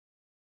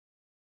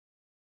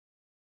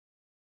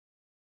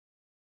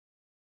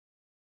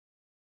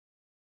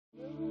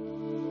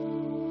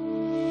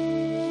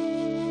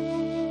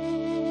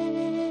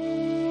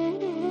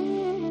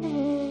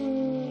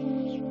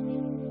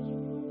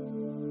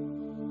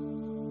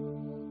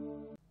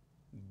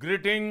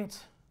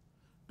Greetings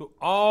to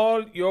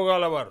all yoga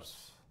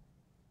lovers.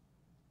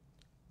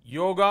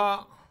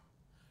 Yoga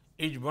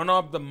is one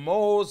of the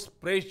most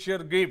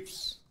precious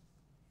gifts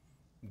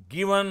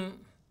given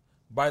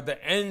by the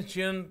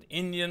ancient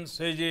Indian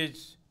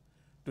sages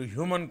to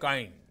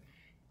humankind.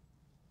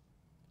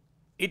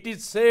 It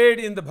is said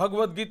in the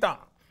Bhagavad Gita,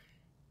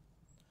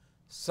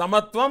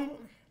 Samatvam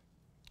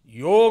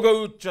Yoga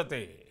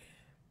Uchyate.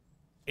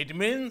 It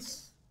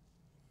means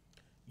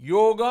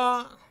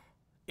yoga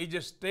is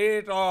a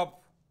state of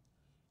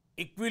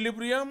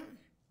equilibrium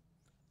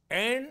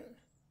and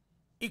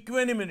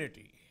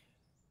equanimity.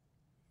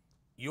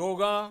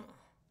 Yoga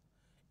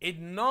is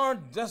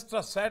not just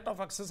a set of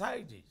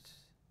exercises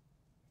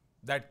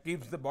that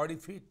keeps the body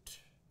fit.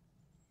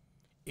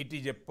 It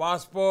is a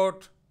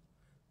passport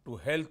to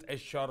health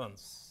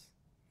assurance,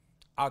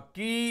 a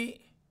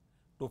key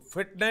to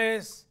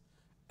fitness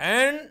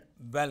and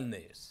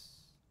wellness.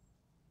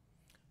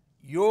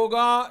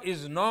 Yoga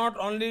is not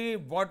only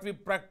what we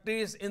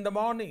practice in the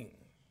morning.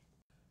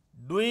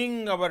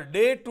 Doing our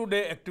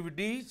day-to-day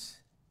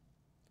activities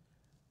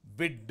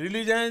with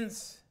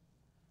diligence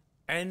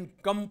and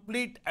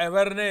complete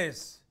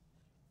awareness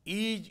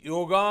is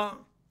yoga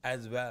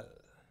as well.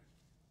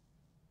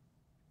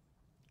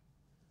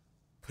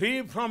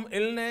 Free from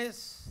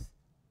illness,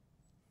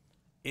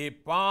 a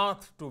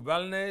path to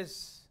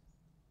wellness,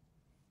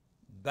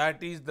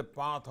 that is the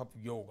path of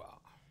yoga.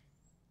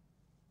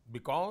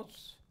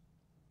 Because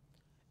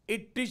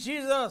it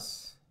teaches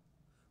us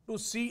to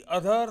see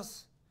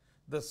others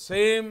the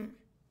same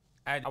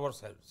as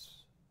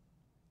ourselves.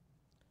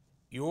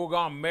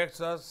 Yoga makes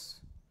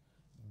us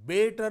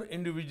better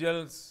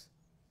individuals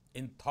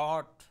in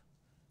thought,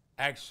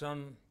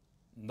 action,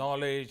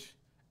 knowledge,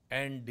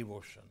 and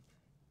devotion.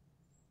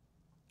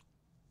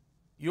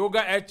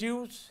 Yoga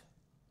achieves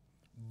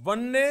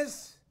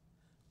oneness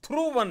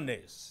through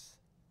oneness.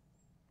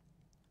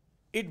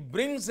 It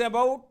brings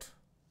about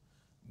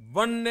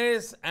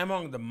oneness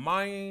among the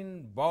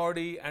mind,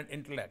 body, and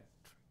intellect.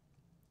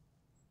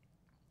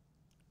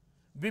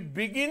 We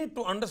begin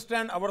to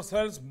understand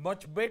ourselves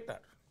much better,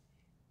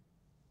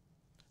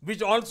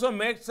 which also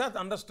makes us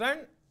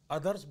understand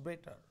others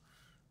better.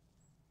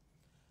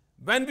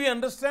 When we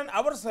understand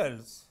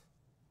ourselves,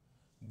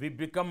 we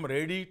become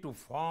ready to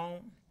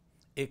form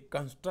a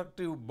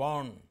constructive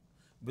bond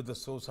with the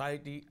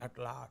society at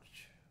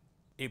large,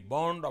 a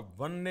bond of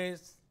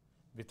oneness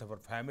with our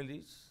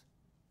families,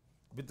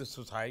 with the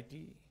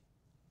society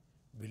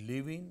we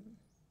live in,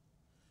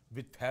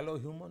 with fellow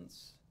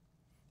humans,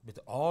 with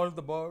all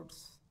the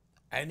birds,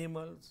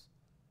 animals,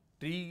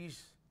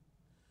 trees,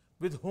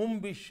 with whom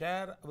we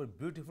share our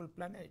beautiful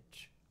planet.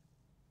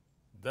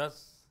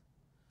 Thus,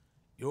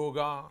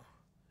 yoga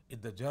is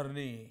the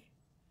journey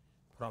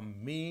from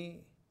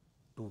me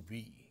to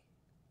we,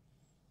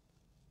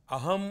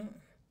 aham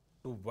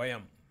to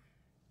vayam.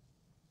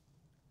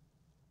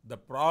 The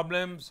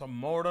problems of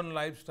modern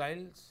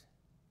lifestyles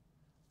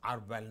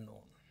are well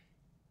known.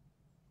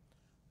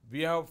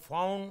 We have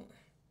found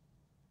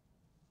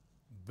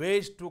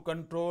ways to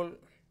control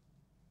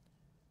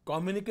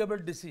communicable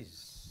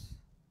disease,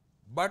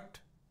 but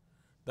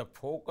the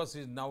focus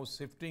is now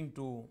shifting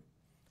to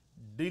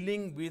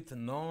dealing with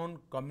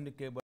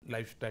non-communicable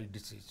lifestyle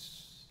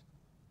disease.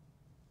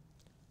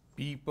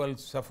 People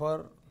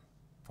suffer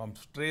from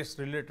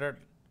stress-related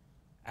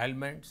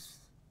ailments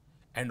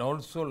and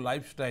also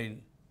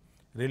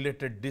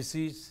lifestyle-related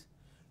disease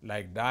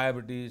like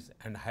diabetes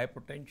and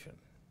hypertension.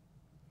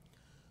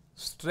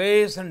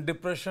 Stress and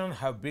depression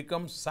have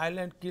become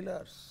silent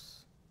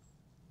killers.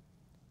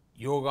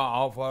 Yoga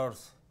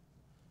offers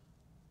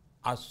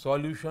a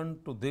solution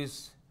to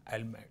these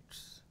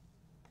ailments.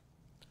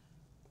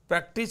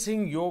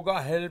 Practicing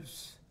yoga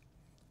helps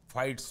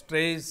fight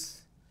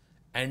stress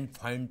and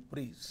find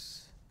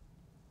peace.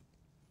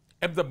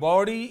 If the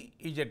body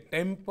is a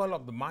temple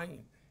of the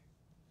mind,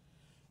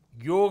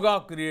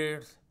 yoga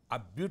creates a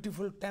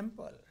beautiful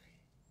temple.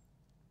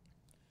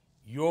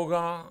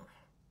 Yoga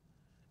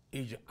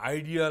is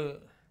ideal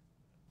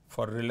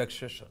for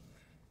relaxation.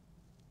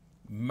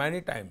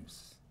 Many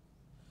times,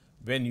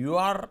 when you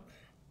are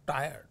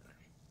tired,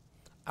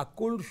 a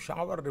cool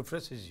shower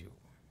refreshes you.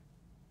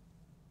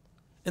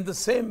 In the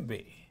same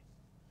way,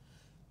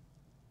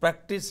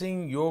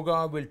 practicing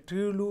yoga will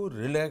truly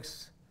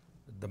relax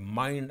the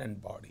mind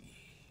and body.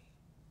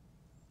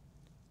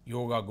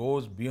 Yoga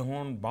goes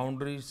beyond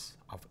boundaries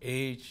of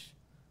age,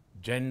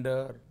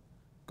 gender,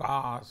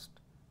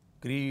 caste,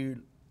 creed,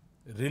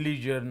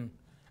 religion,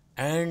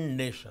 and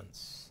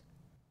nations.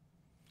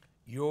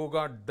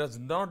 Yoga does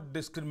not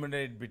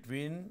discriminate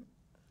between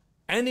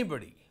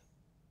anybody.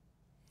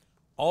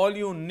 All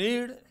you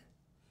need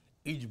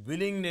is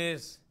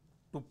willingness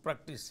to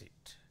practice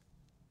it.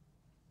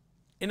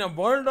 In a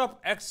world of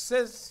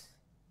excess,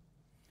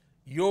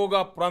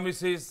 yoga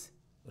promises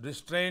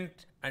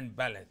restraint and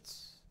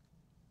balance.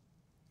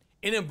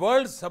 In a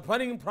world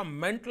suffering from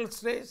mental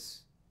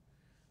stress,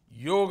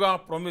 yoga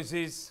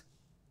promises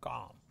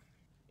calm.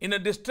 In a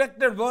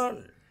distracted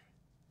world,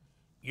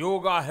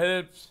 yoga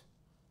helps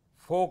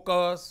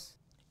focus.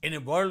 In a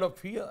world of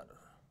fear,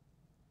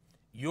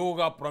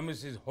 yoga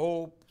promises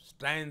hope,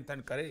 strength,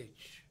 and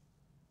courage.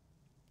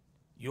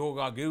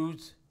 Yoga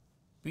gives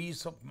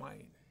peace of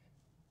mind.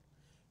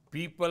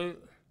 People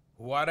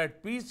who are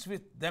at peace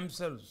with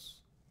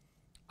themselves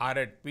are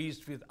at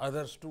peace with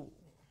others too.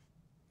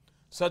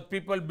 Such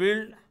people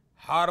build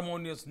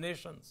harmonious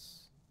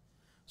nations.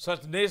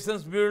 Such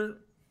nations build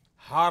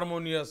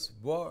harmonious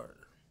world.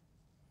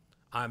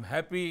 I am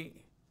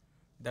happy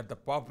that the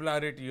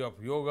popularity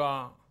of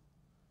yoga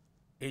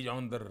is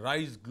on the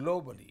rise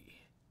globally.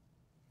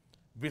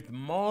 With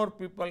more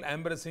people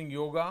embracing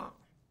yoga,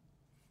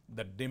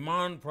 the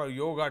demand for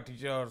yoga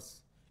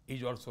teachers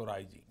is also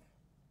rising.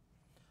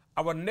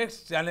 Our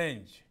next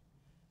challenge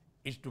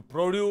is to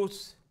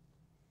produce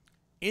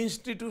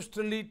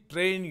institutionally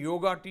trained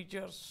yoga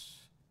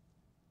teachers,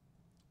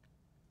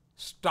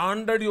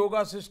 standard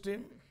yoga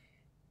system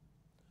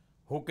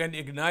who can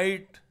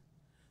ignite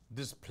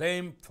this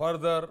flame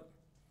further,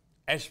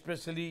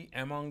 especially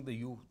among the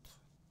youth.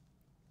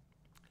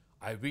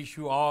 I wish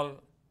you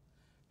all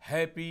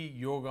happy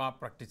yoga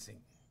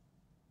practicing.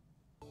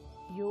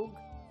 योग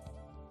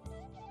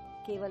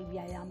केवल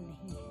व्यायाम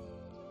नहीं है।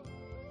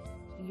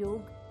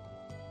 योग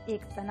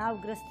एक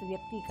तनावग्रस्त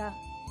व्यक्ति का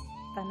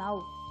तनाव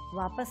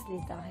वापस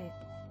लेता है,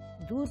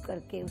 दूर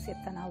करके उसे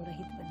तनाव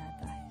रहित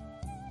बनाता है।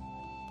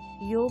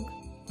 योग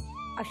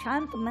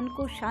अशांत मन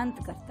को शांत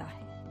करता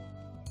है।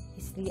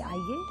 इसलिए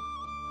आइए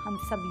हम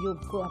सब योग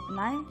को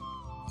अपनाएं,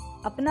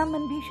 अपना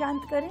मन भी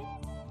शांत करें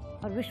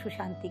और विश्व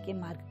शांति के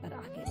मार्ग पर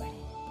आगे बढ़ें।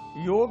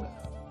 योग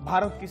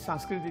भारत की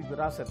सांस्कृतिक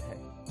विरासत है।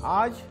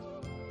 आज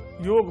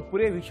योग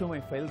पूरे विश्व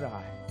में फैल रहा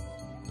है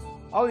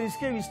और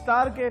इसके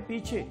विस्तार के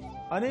पीछे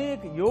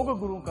अनेक योग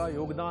गुरुओं का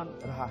योगदान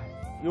रहा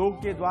है।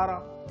 योग के द्वारा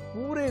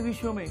पूरे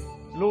विश्व में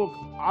लोग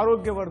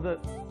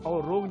आरोग्यवर्धक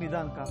और रोग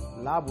निदान का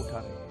लाभ उठा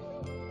रहे हैं।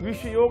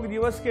 विश्व योग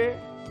दिवस के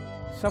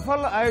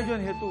सफल आयोजन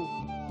हेतु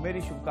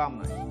मेरी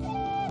शुभकामनाएं।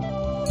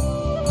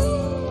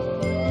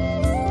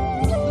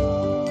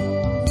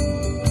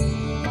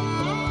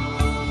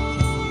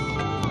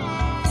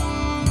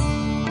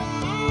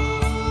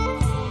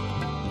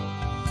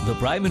 The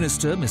Prime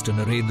Minister, Mr.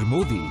 Narendra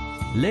Modi,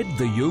 led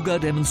the yoga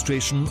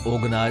demonstration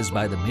organized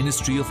by the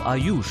Ministry of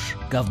Ayush,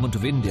 Government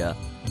of India,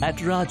 at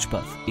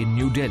Rajpath in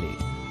New Delhi,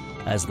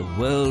 as the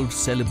world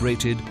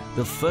celebrated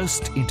the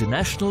first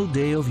International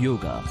Day of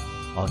Yoga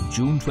on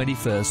June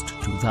 21st,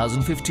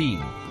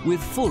 2015, with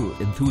full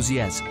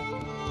enthusiasm.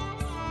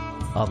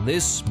 On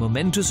this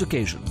momentous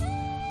occasion,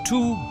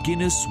 2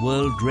 Guinness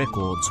World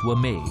Records were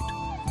made,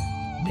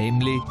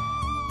 namely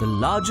the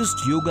largest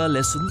yoga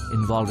lesson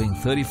involving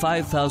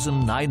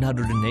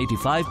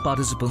 35,985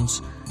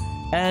 participants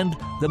and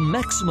the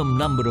maximum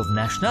number of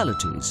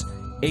nationalities,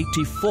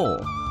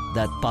 84,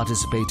 that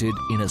participated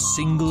in a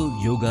single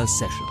yoga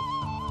session.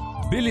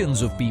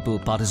 Billions of people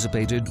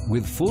participated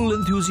with full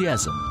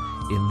enthusiasm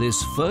in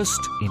this first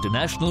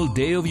International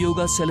Day of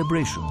Yoga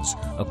celebrations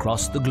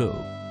across the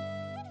globe.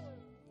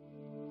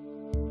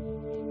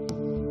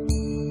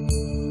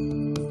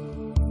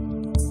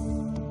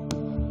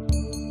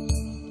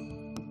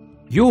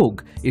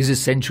 Yoga is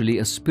essentially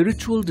a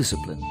spiritual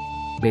discipline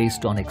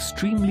based on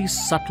extremely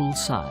subtle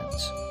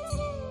science.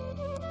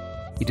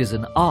 It is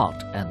an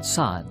art and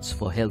science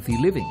for healthy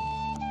living.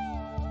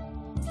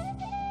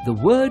 The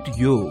word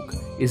yoga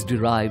is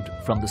derived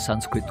from the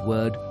Sanskrit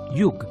word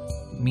yug,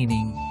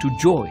 meaning to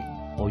join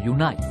or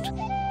unite.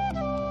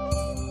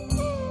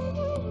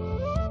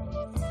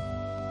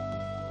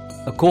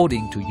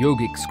 According to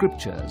yogic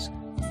scriptures,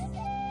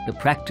 the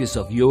practice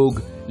of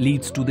yoga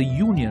leads to the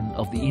union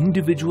of the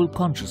individual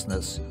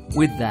consciousness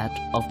with that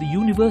of the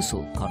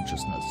universal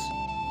consciousness,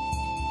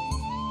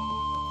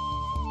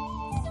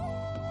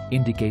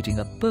 indicating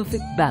a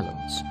perfect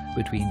balance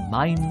between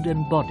mind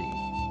and body,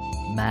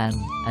 man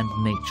and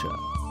nature.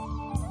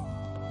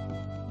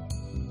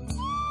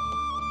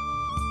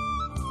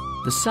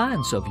 The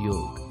science of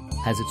yoga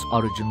has its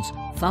origins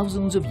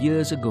thousands of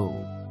years ago,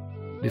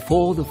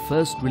 before the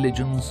first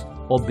religions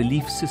or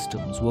belief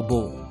systems were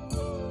born.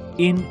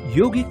 In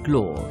yogic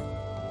lore,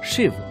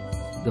 Shiv,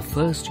 the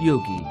first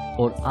yogi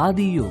or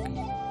Adi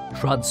Yogi,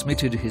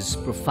 transmitted his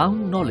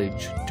profound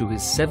knowledge to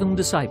his 7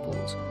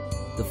 disciples,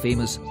 the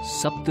famous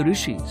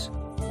Saptarishis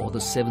or the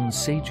 7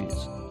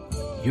 sages.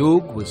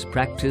 Yoga was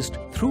practiced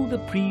through the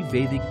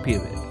pre-Vedic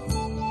period.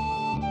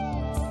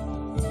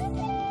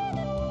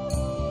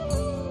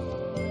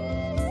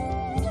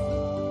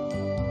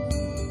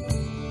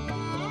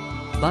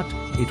 But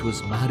it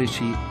was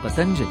Maharishi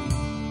Patanjali,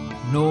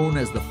 known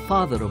as the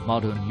father of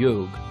modern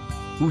yoga,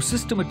 who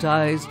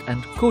systematized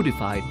and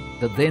codified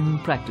the then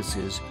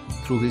practices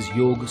through his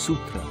Yoga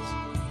Sutras.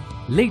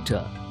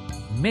 Later,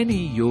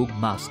 many yoga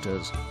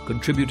masters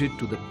contributed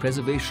to the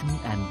preservation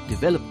and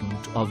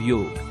development of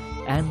yoga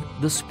and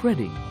the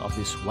spreading of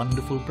this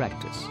wonderful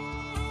practice.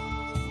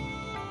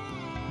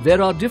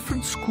 There are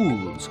different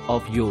schools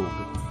of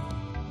yoga.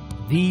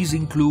 These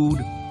include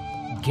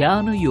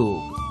Jnana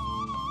Yoga,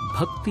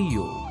 Bhakti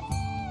Yoga,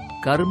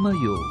 Karma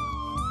Yoga,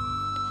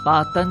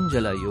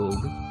 Patanjala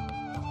Yoga,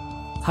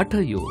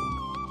 Hatha Yoga,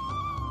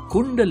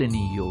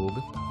 Kundalini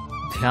Yoga,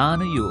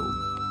 Dhyana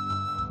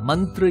Yoga,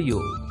 Mantra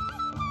Yoga,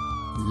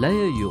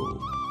 Laya Yoga,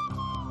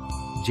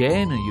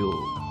 Jaina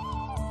Yoga,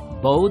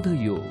 Bauddha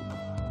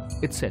Yoga,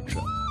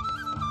 etc.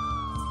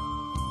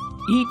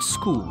 Each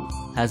school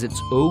has its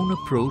own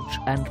approach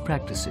and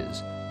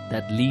practices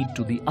that lead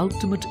to the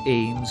ultimate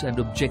aims and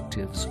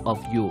objectives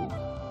of yoga.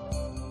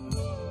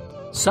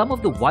 Some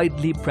of the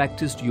widely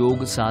practiced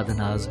yoga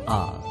sadhanas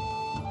are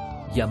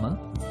Yama,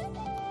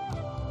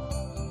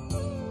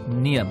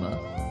 Niyama,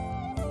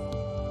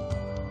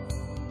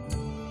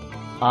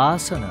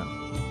 Asana,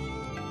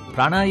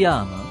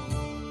 Pranayama,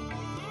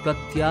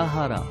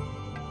 Pratyahara,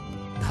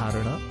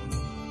 Dharana,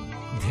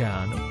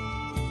 Dhyana,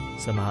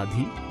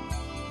 Samadhi,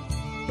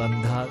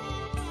 Bandha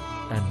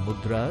and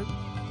Mudra,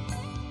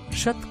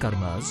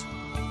 Shatkarmas,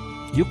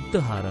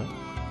 Yuktahara,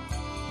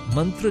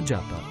 Mantra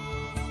Japa,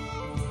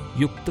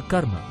 Yukta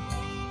Karma.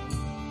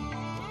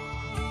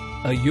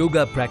 A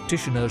yoga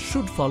practitioner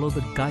should follow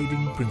the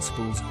guiding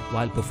principles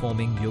while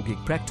performing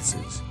yogic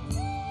practices.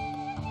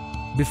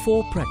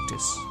 Before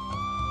practice,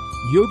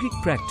 yogic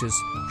practice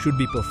should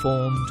be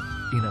performed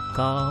in a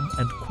calm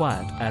and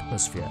quiet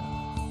atmosphere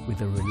with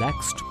a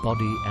relaxed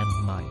body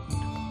and mind.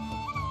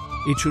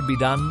 It should be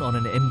done on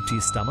an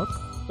empty stomach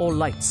or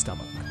light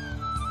stomach.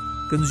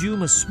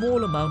 Consume a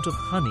small amount of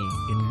honey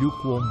in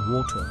lukewarm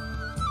water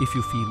if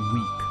you feel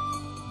weak.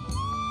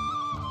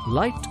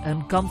 Light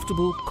and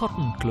comfortable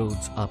cotton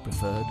clothes are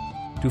preferred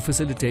to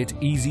facilitate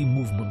easy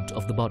movement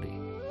of the body.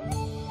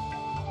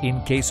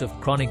 In case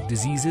of chronic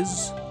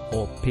diseases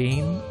or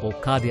pain or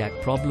cardiac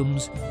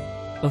problems,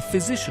 a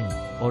physician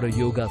or a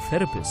yoga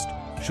therapist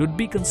should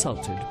be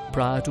consulted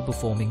prior to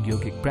performing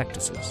yogic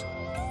practices.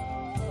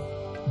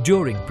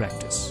 During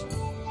practice,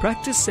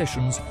 practice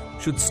sessions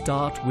should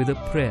start with a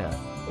prayer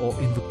or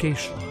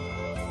invocation,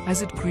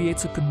 as it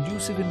creates a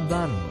conducive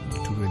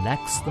environment to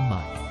relax the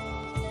mind.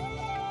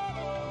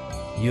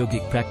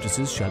 Yogic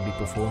practices shall be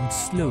performed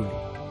slowly,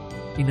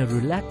 in a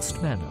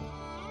relaxed manner,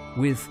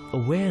 with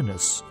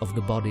awareness of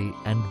the body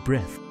and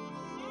breath.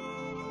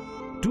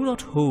 Do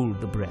not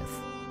hold the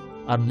breath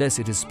unless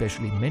it is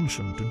specially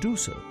mentioned to do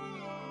so.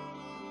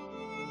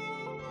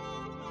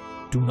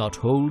 Do not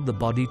hold the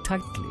body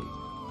tightly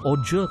or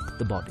jerk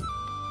the body.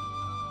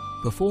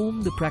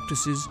 Perform the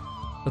practices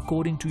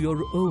according to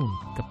your own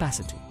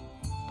capacity.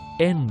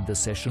 End the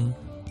session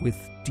with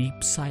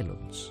deep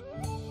silence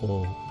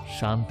or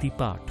Shanti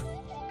Path.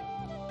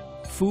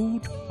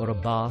 Food or a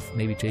bath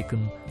may be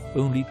taken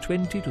only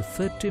 20 to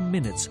 30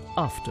 minutes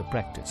after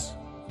practice.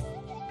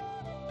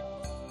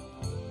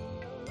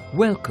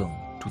 Welcome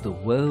to the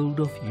world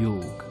of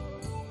yoga.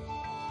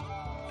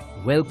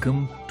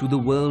 Welcome to the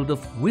world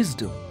of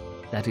wisdom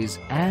that is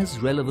as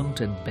relevant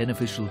and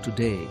beneficial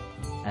today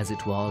as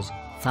it was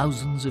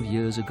thousands of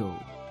years ago.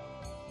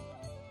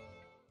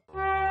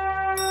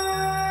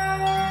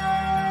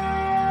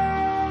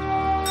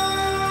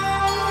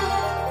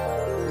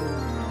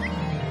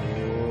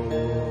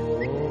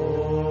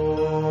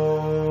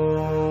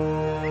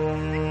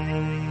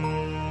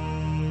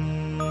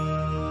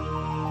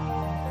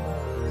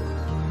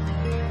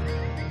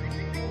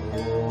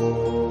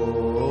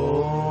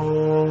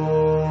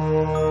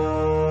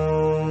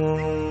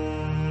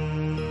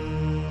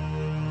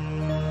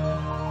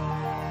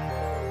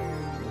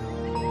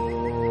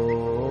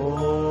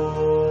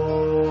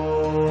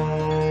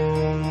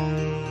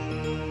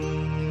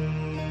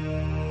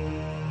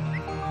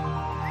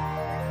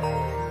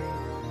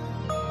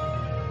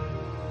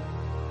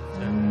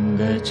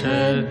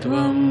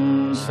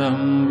 Sangachadvam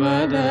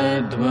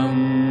samvadadvam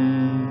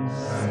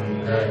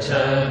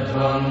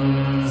Sangachadvam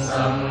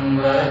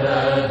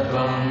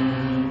samvadadvam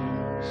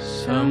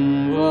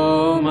Samvo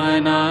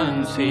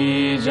manansi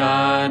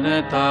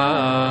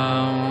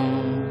janatam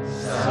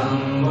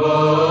Samvo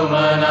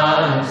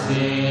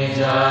manansi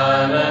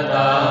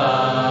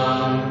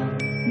janatam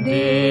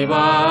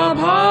Deva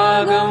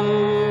bhagam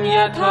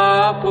yatha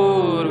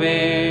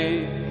purve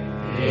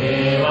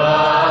Deva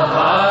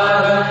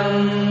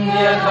bhagam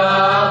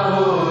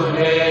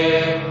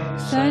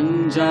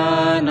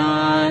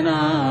Sanjanana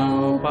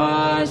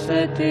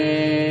upasate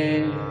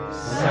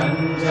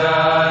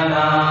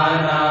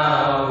Sanjanana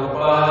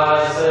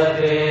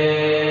upasate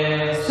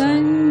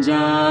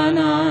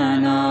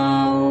Sanjanana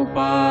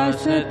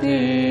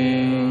upasate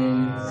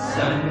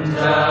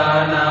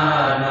Sanjanana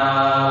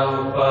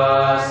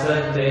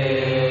upasate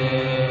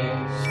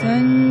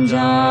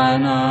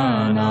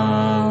Sanjanana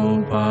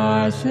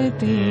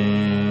upasate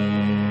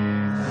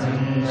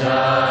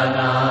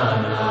Sanjanana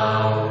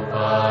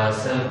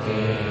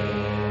upasate.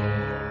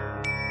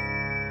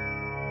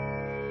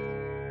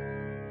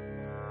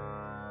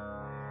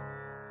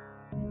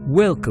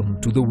 Welcome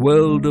to the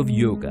world of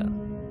yoga.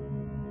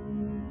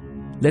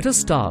 Let us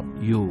start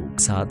yoga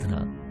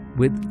sadhana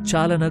with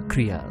chalana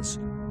kriyas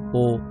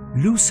or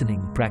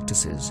loosening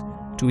practices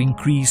to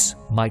increase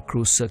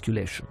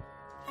microcirculation.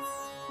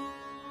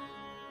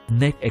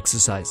 Neck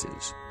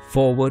exercises.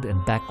 Forward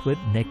and backward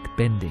neck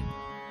bending.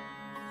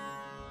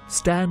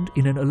 Stand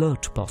in an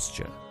alert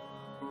posture.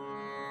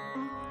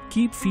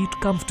 Keep feet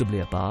comfortably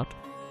apart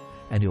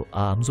and your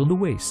arms on the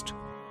waist.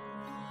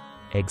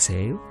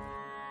 Exhale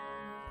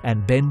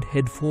and bend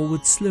head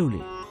forward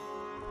slowly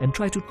and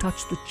try to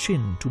touch the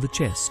chin to the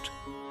chest.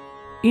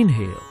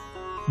 Inhale,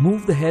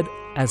 move the head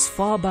as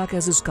far back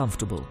as is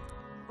comfortable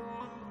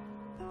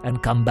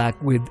and come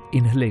back with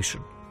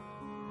inhalation.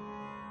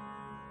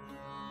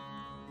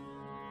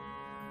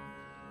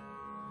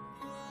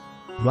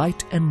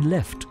 Right and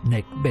left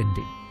neck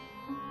bending.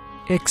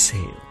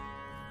 Exhale,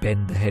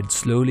 bend the head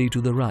slowly to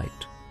the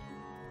right.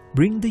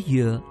 Bring the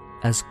ear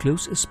as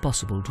close as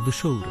possible to the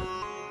shoulder.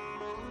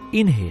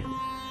 Inhale,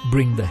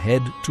 bring the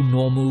head to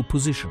normal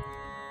position.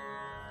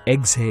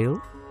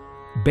 Exhale,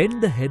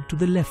 bend the head to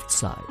the left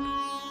side.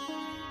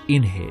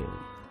 Inhale,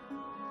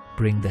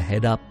 bring the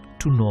head up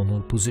to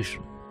normal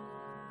position.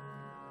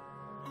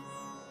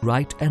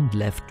 Right and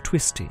left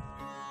twisting.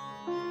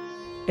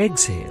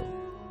 Exhale,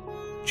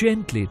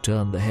 gently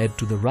turn the head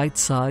to the right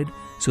side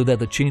so that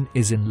the chin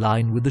is in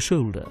line with the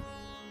shoulder.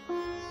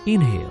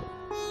 Inhale,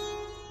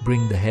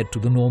 bring the head to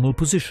the normal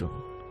position.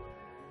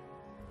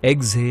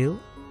 Exhale,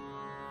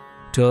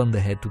 turn the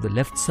head to the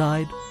left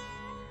side.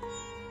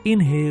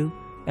 Inhale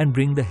and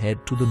bring the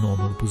head to the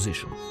normal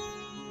position.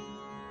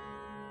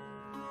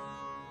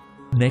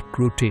 Neck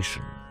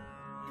rotation.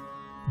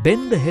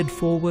 Bend the head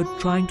forward,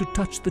 trying to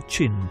touch the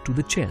chin to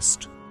the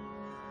chest.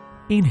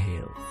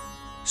 Inhale.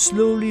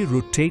 Slowly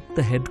rotate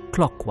the head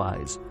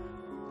clockwise.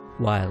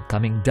 While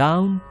coming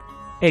down,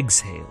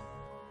 exhale.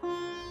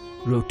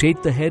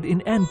 Rotate the head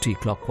in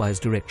anti-clockwise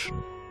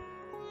direction.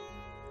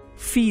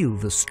 Feel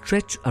the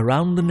stretch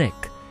around the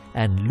neck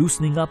and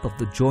loosening up of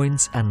the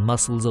joints and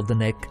muscles of the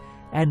neck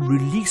and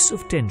release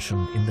of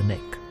tension in the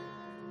neck.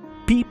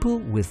 People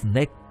with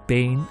neck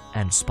pain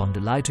and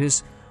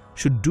spondylitis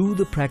should do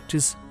the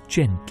practice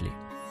gently.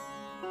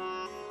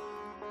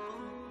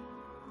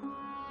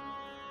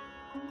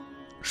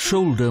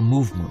 Shoulder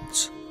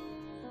movements.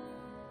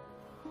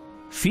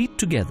 Feet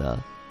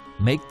together,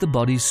 make the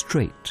body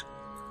straight.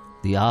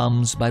 The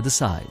arms by the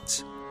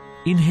sides.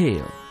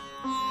 Inhale.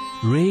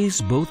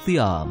 Raise both the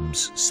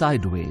arms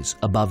sideways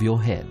above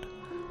your head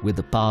with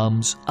the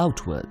palms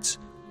outwards.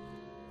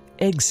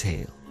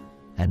 Exhale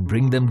and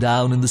bring them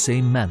down in the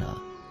same manner.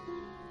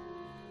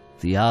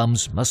 The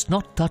arms must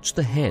not touch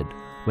the head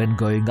when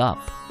going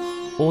up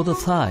or the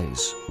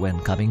thighs when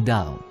coming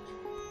down.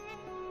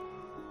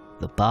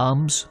 The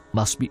palms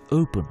must be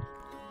open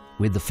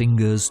with the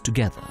fingers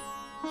together.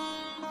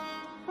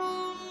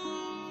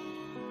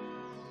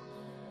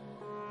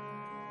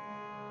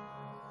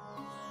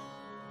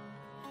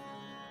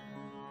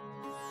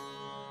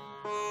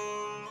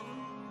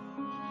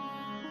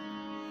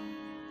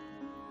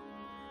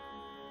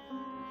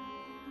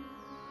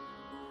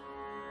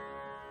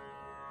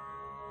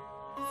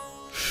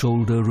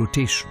 Shoulder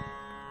rotation.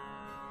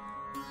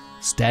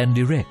 Stand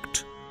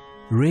erect.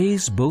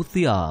 Raise both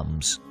the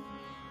arms.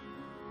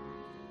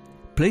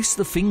 Place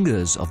the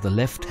fingers of the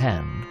left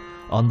hand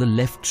on the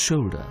left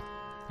shoulder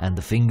and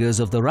the fingers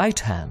of the right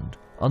hand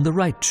on the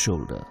right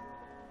shoulder.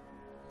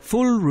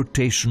 Full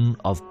rotation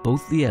of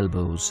both the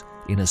elbows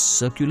in a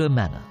circular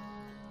manner.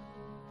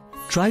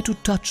 Try to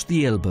touch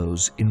the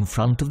elbows in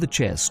front of the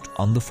chest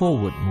on the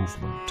forward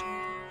movement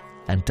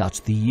and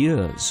touch the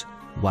ears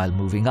while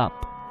moving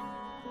up.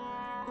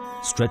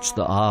 Stretch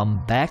the arm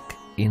back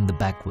in the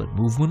backward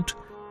movement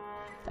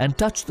and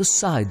touch the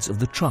sides of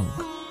the trunk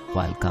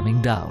while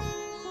coming down.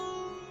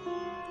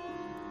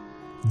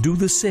 Do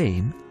the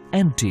same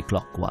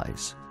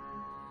anti-clockwise.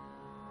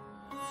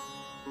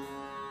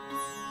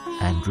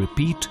 And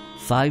repeat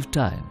 5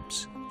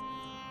 times.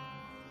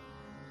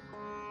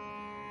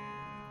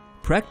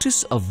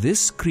 Practice of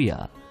this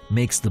Kriya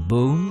makes the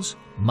bones,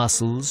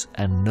 muscles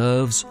and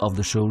nerves of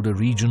the shoulder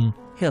region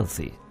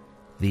healthy.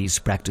 These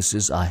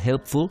practices are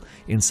helpful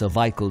in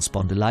cervical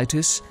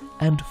spondylitis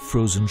and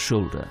frozen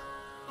shoulder.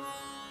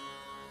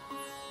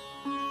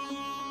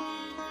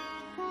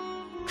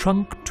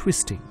 Trunk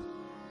twisting.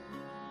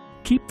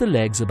 Keep the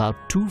legs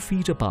about 2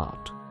 feet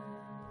apart.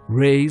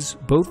 Raise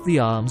both the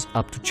arms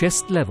up to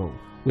chest level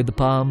with the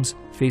palms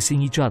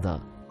facing each other.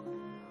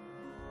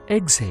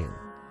 Exhale.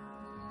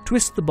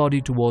 Twist the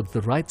body towards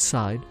the right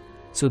side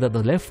so that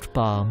the left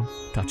palm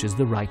touches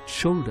the right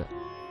shoulder.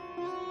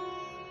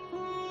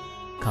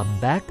 Come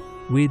back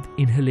with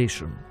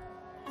inhalation.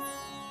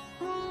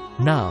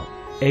 Now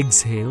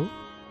exhale,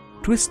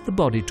 twist the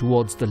body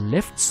towards the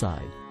left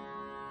side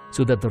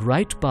so that the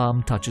right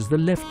palm touches the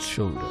left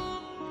shoulder.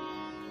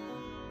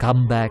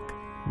 Come back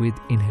with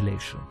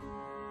inhalation.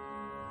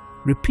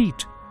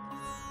 Repeat.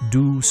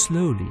 Do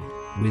slowly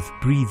with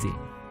breathing.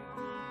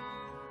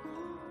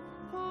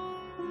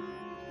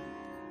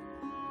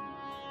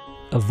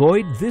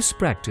 Avoid this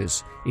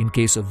practice in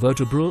case of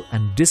vertebral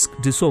and disc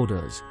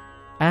disorders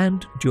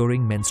and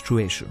during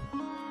menstruation.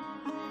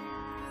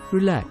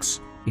 Relax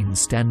in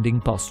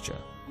standing posture.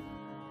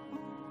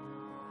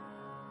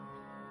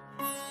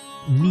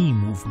 Knee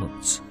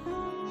movements.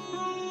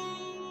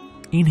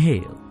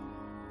 Inhale.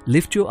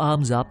 Lift your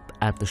arms up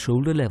at the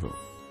shoulder level.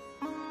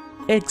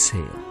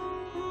 Exhale.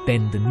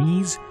 Bend the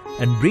knees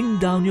and bring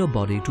down your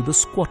body to the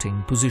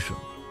squatting position.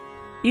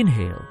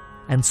 Inhale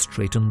and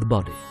straighten the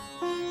body.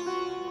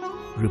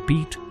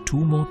 Repeat 2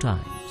 more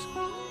times.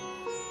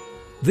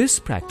 This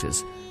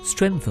practice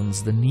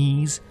strengthens the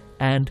knees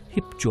and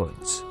hip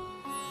joints.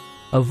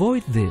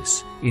 Avoid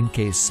this in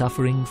case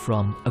suffering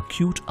from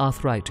acute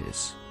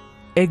arthritis.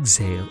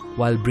 Exhale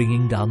while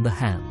bringing down the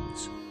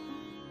hands.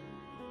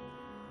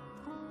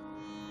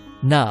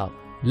 Now,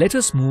 let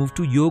us move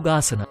to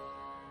Yogasana.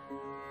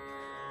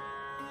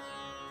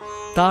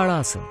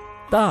 Tadasana.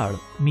 Tad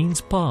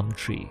means palm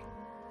tree.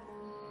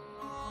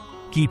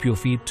 Keep your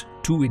feet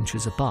 2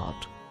 inches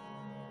apart.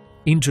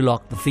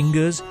 Interlock the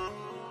fingers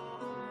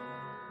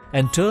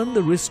and turn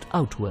the wrist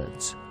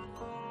outwards.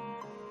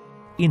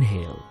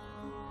 Inhale.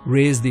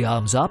 Raise the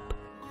arms up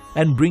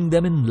and bring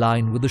them in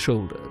line with the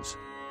shoulders.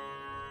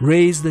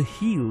 Raise the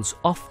heels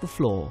off the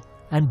floor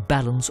and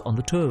balance on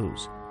the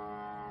toes.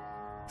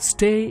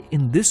 Stay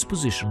in this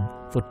position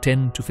for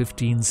 10 to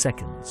 15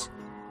 seconds.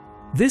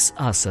 This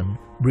asana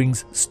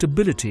brings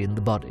stability in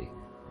the body,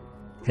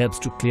 helps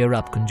to clear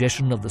up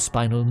congestion of the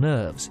spinal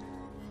nerves,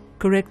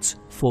 corrects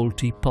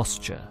faulty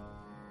posture.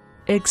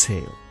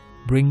 Exhale,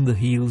 bring the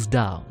heels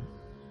down.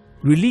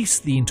 Release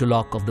the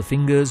interlock of the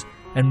fingers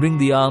and bring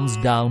the arms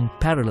down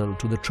parallel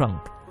to the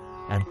trunk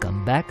and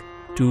come back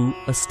to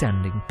a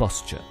standing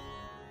posture.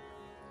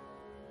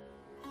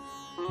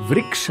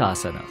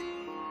 Vrikshasana.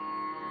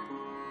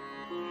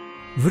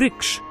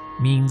 Vriksh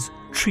means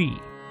tree.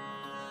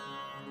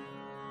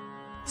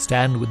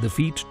 Stand with the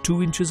feet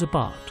 2 inches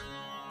apart.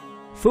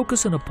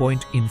 Focus on a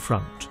point in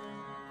front.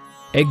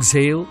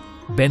 Exhale,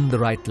 bend the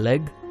right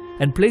leg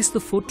and place the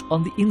foot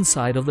on the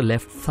inside of the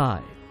left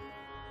thigh.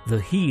 The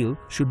heel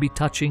should be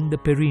touching the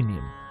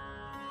perineum.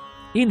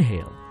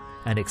 Inhale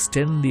and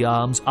extend the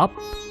arms up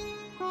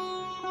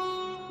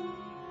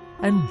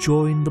and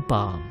join the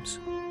palms.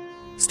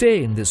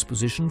 Stay in this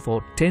position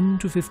for 10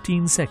 to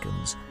 15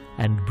 seconds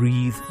and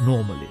breathe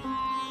normally.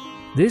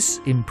 This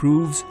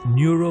improves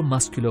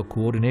neuromuscular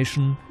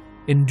coordination,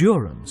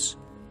 endurance,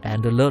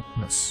 and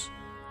alertness.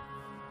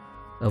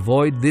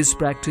 Avoid this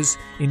practice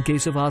in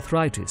case of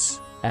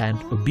arthritis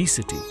and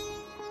obesity.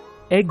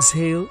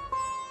 Exhale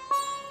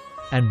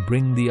and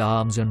bring the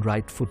arms and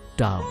right foot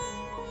down.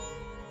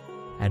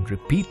 And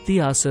repeat the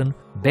asana.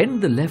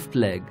 Bend the left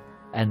leg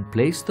and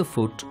place the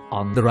foot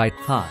on the right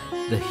thigh.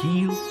 The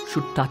heel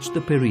should touch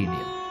the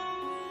perineum.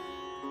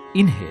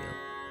 Inhale.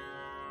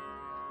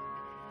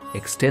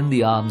 Extend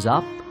the arms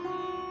up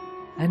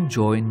and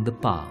join the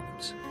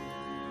palms.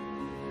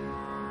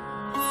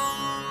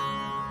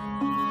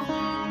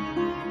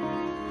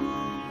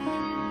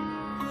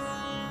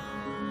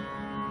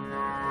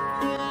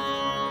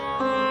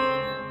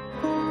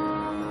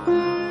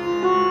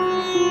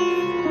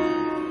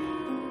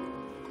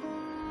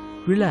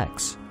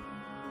 Relax.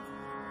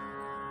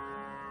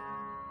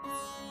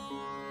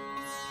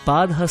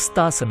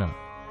 Padhastasana.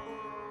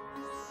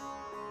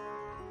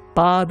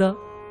 Pada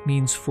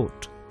means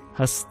foot.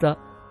 Hasta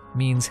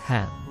means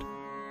hand.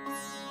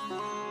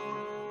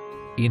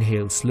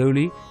 Inhale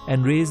slowly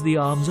and raise the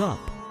arms up.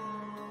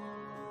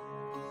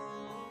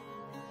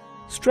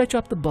 Stretch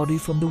up the body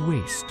from the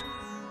waist.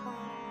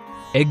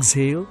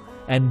 Exhale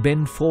and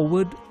bend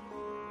forward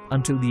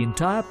until the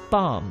entire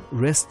palm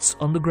rests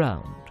on the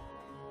ground.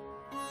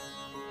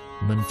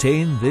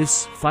 Maintain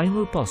this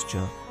final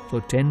posture for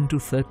 10 to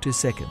 30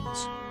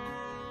 seconds.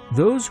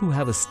 Those who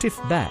have a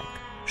stiff back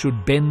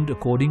should bend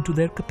according to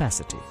their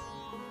capacity.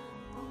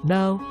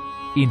 Now,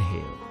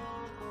 inhale.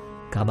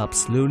 Come up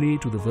slowly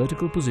to the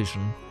vertical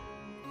position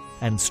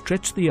and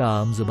stretch the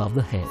arms above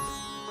the head.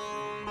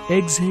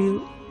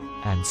 Exhale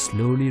and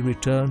slowly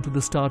return to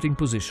the starting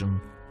position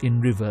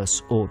in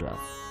reverse order.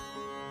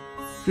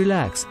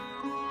 Relax.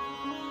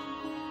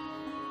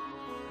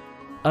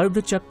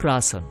 Ardha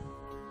Chakrasana.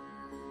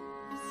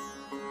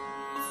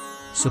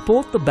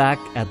 Support the back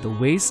at the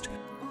waist.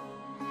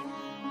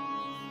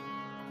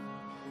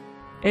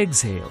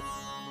 Exhale.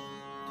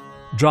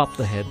 Drop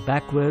the head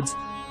backwards,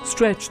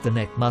 stretch the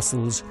neck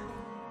muscles,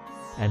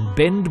 and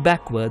bend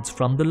backwards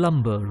from the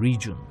lumbar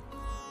region.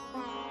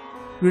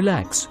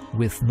 Relax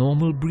with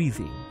normal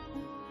breathing.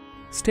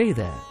 Stay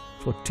there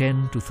for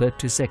 10 to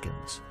 30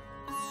 seconds.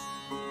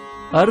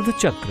 Ardha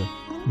Chakra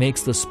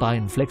makes the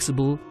spine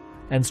flexible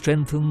and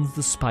strengthens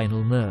the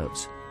spinal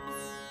nerves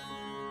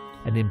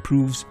and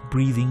improves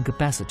breathing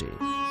capacity.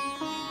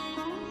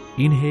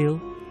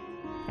 Inhale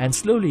and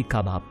slowly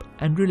come up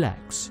and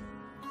relax.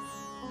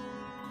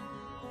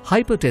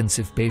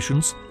 Hypertensive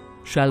patients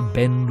shall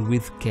bend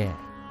with care.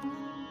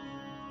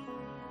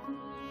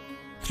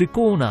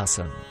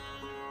 Trikonasana.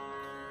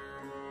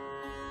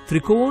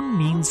 Trikon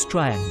means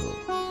triangle.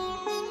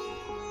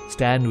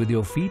 Stand with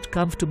your feet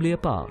comfortably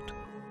apart.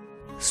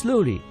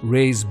 Slowly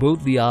raise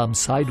both the arms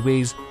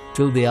sideways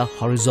till they are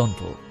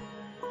horizontal.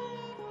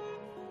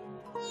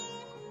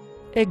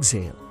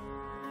 Exhale.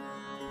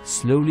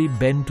 Slowly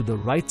bend to the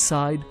right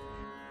side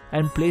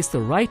and place the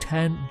right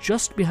hand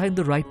just behind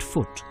the right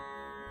foot.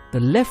 The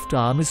left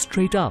arm is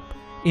straight up,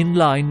 in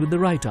line with the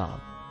right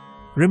arm.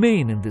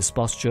 Remain in this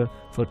posture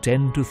for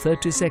 10 to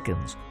 30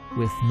 seconds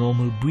with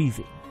normal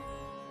breathing.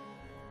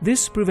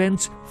 This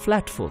prevents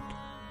flat foot,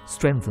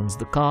 strengthens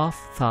the calf,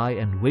 thigh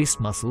and waist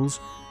muscles,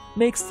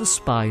 makes the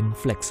spine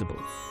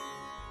flexible.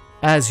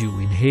 As you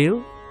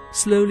inhale,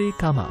 slowly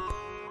come up.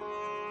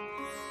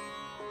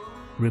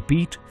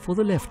 Repeat for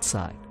the left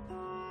side.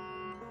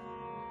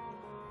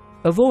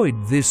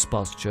 Avoid this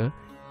posture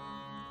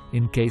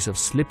in case of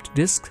slipped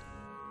disc,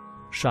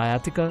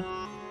 sciatica,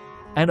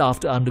 and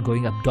after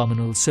undergoing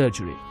abdominal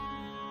surgery.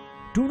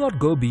 Do not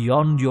go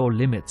beyond your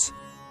limits.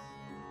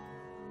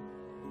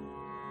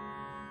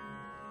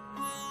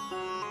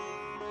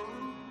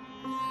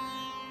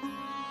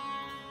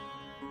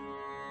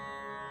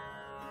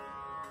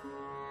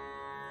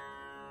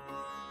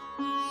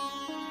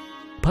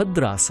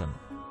 Bhadrasana.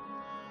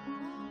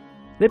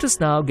 Let us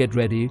now get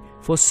ready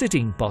for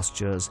sitting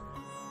postures.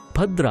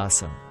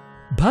 Bhadrasana.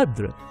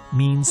 Bhadra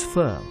means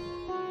firm.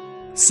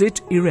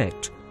 Sit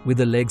erect with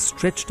the legs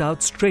stretched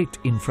out straight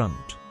in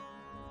front.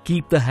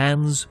 Keep the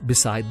hands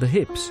beside the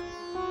hips.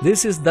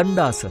 This is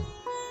Dandasana.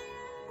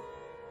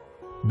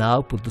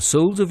 Now put the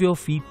soles of your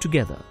feet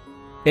together.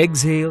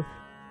 Exhale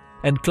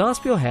and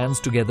clasp your hands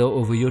together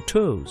over your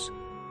toes.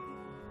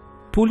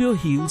 Pull your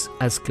heels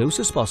as close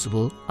as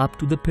possible up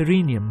to the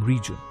perineum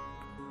region.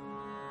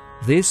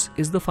 This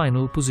is the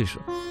final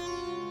position.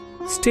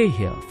 Stay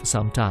here for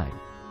some time.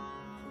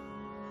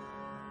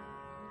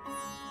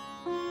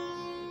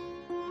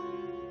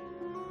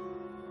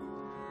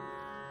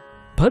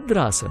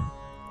 Bhadrasana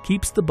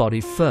keeps the body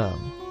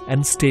firm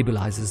and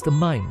stabilizes the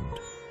mind.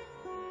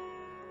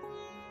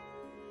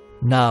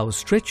 Now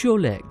stretch your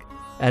leg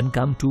and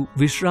come to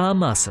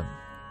Vishramasana.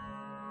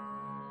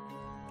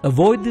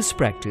 Avoid this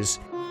practice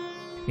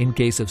in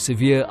case of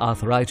severe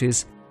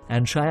arthritis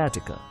and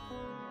sciatica.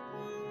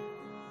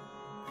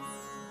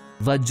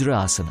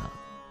 Vajrasana.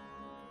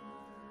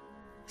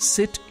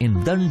 Sit in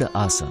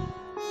Dandasana.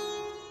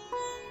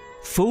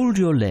 Fold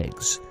your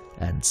legs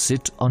and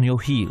sit on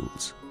your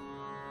heels.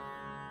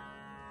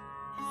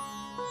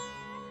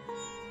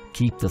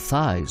 Keep the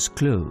thighs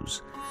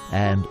close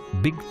and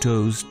big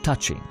toes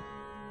touching.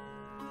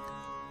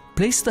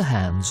 Place the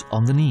hands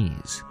on the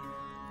knees.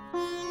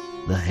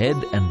 The head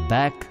and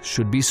back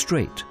should be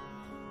straight.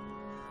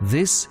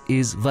 This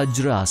is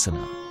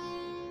Vajrasana.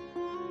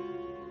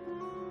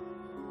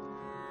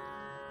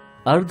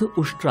 Ardha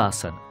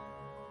Ushtrasana.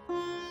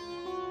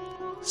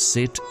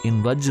 Sit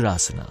in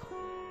Vajrasana.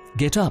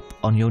 Get up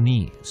on your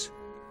knees.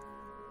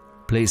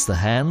 Place the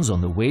hands on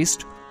the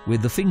waist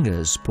with the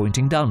fingers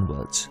pointing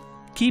downwards.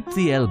 Keep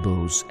the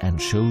elbows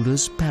and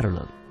shoulders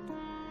parallel.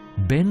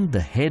 Bend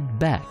the head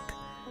back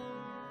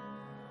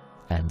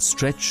and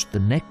stretch the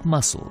neck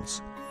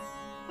muscles.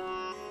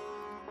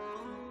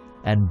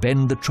 And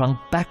bend the trunk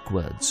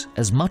backwards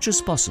as much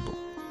as possible.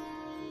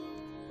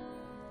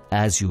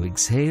 As you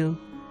exhale,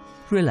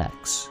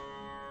 relax.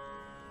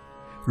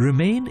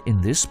 Remain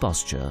in this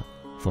posture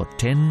for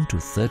 10 to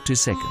 30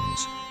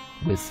 seconds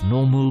with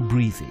normal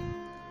breathing.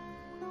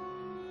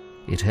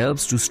 It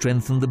helps to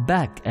strengthen the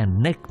back and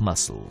neck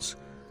muscles,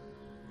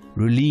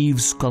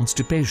 relieves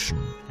constipation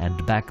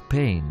and back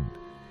pain.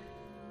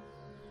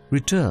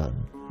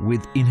 Return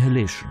with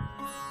inhalation.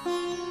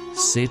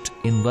 Sit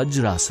in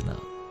Vajrasana.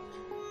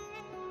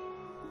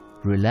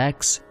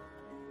 Relax.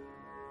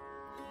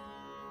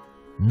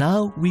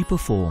 Now we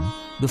perform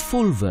the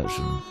full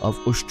version of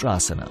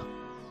Ushtrasana.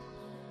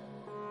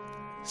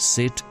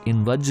 Sit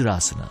in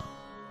Vajrasana.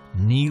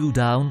 Kneel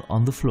down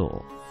on the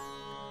floor.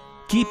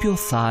 Keep your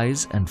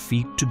thighs and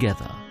feet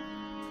together.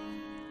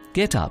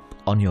 Get up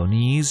on your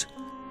knees.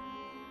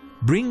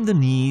 Bring the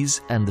knees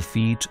and the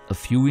feet a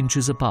few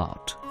inches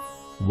apart.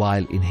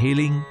 While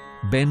inhaling,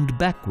 bend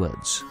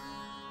backwards.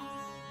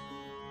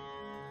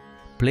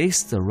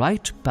 Place the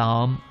right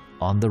palm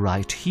on the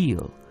right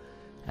heel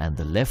and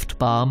the left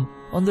palm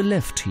on the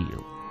left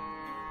heel.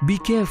 Be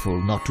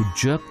careful not to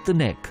jerk the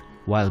neck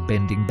while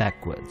bending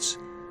backwards.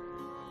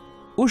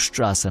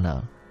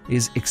 Ushtrasana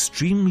is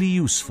extremely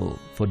useful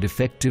for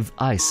defective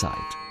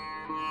eyesight.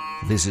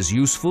 This is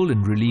useful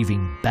in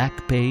relieving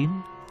back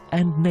pain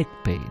and neck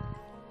pain.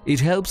 It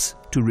helps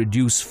to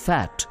reduce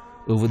fat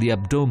over the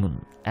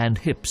abdomen and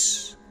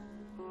hips.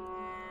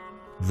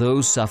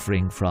 Those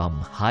suffering from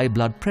high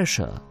blood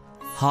pressure,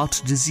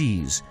 heart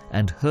disease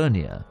and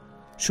hernia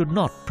should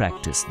not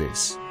practice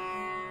this.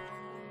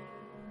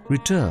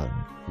 Return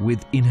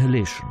with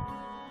inhalation.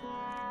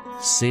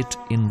 Sit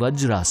in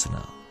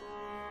Vajrasana.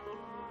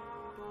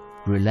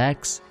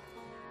 Relax.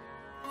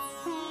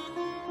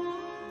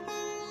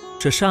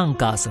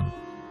 Shashankasana.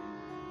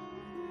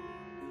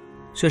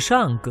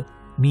 Shashank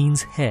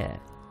means hare.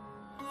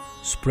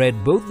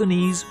 Spread both the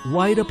knees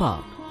wide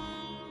apart.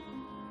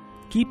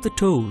 Keep the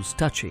toes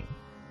touching.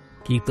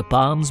 Keep the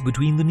palms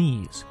between the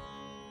knees.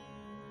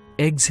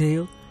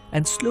 Exhale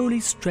and slowly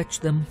stretch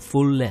them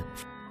full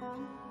length.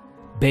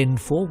 Bend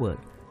forward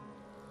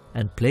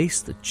and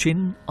place the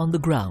chin on the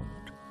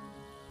ground.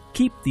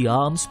 Keep the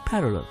arms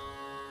parallel.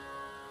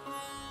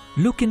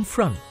 Look in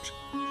front.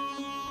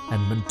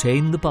 and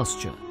maintain the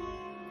posture.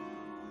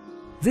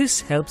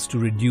 This helps to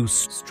reduce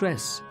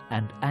stress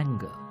and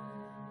anger.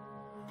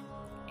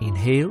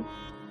 Inhale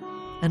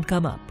and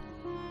come up.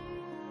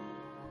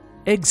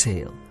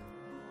 Exhale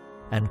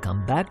and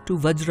come back to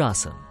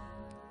Vajrasana.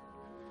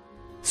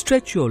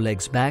 Stretch your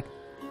legs back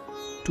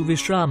to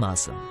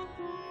Vishramasana.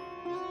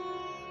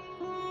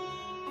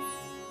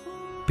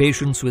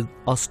 Patients with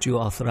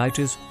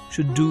osteoarthritis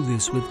should do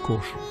this with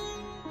caution.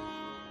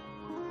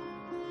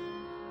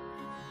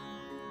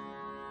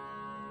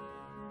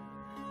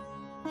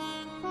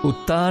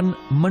 Uttan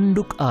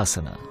Manduk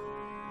Asana.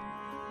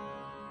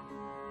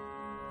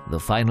 The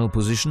final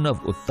position of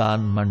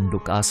Uttan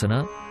Manduk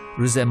Asana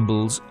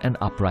resembles an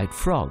upright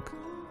frog,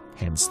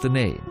 hence the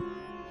name.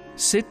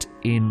 Sit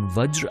in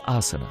Vajra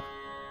Asana.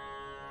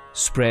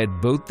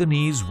 Spread both the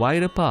knees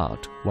wide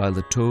apart while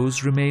the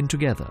toes remain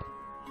together.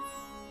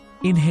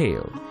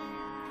 Inhale.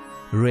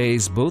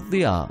 Raise both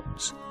the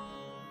arms.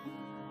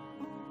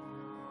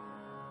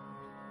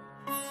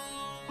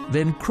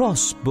 Then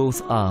cross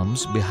both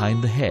arms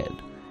behind the head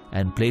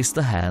and place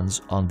the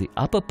hands on the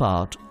upper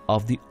part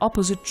of the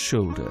opposite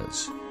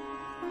shoulders.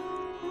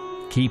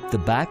 Keep the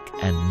back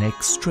and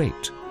neck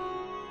straight.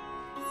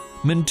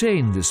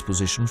 Maintain this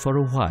position for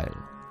a while.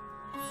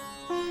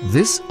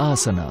 This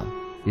asana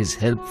is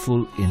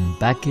helpful in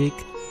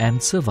backache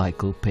and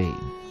cervical pain.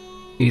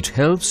 It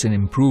helps in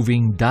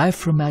improving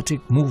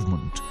diaphragmatic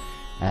movement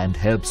and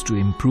helps to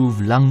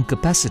improve lung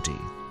capacity.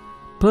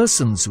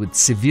 Persons with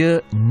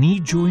severe knee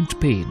joint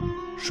pain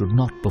should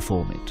not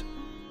perform it.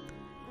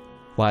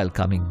 While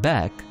coming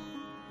back,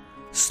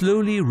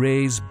 slowly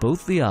raise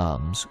both the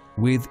arms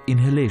with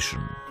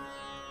inhalation.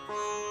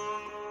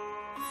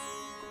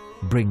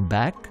 Bring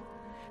back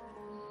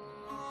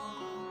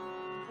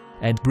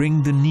and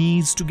bring the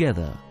knees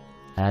together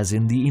as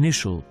in the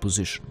initial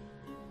position.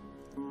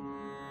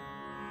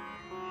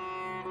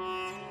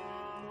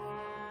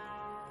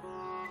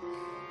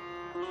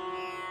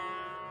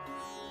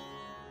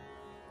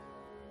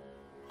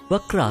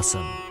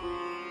 Vakrasana.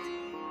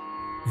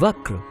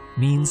 Vakra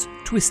means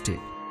twisted.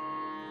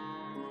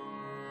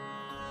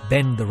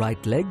 Bend the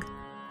right leg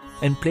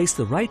and place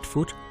the right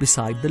foot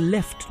beside the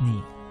left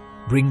knee.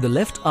 Bring the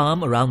left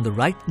arm around the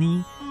right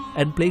knee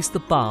and place the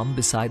palm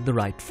beside the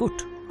right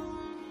foot.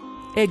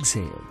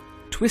 Exhale.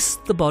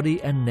 Twist the body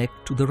and neck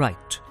to the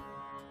right.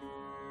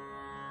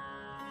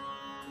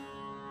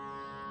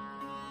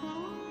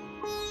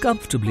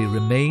 Comfortably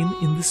remain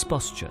in this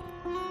posture.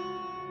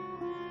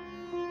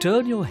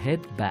 Turn your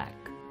head back.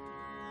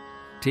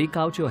 Take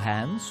out your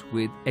hands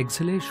with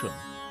exhalation.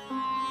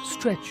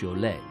 Stretch your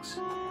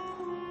legs.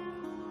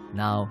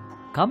 Now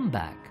come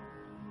back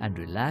and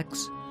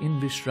relax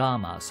in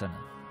Vishramasana.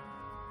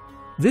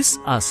 This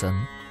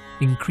asana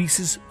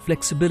increases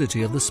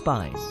flexibility of the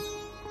spine.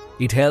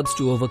 It helps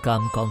to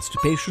overcome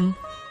constipation,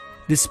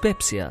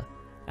 dyspepsia,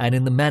 and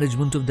in the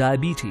management of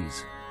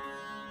diabetes.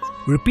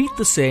 Repeat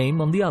the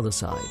same on the other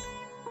side.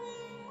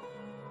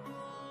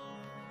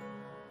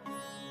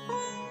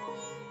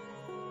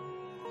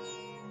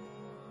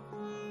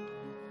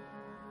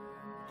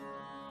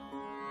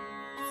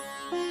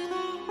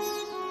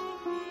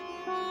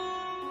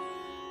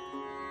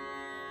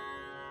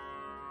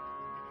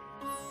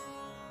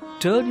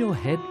 Turn your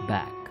head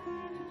back.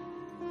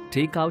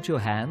 Take out your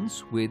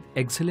hands with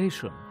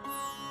exhalation.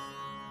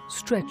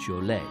 Stretch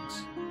your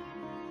legs.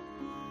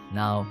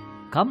 Now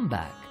come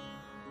back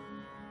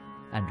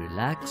and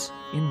relax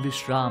in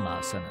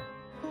Vishramasana.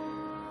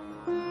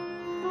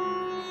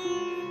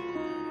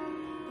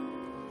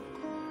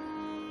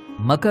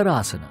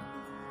 Makarasana.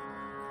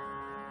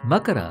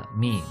 Makara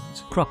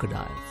means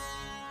crocodile.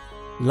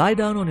 Lie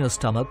down on your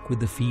stomach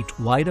with the feet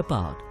wide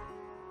apart,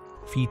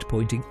 feet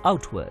pointing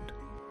outward.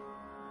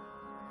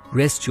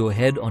 Rest your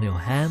head on your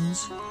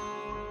hands.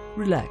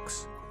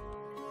 Relax.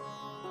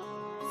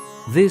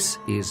 This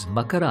is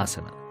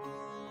Makarasana.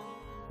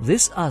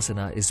 This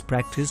asana is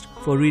practiced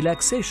for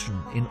relaxation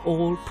in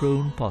all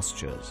prone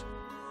postures.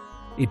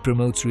 It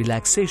promotes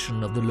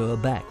relaxation of the lower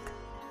back.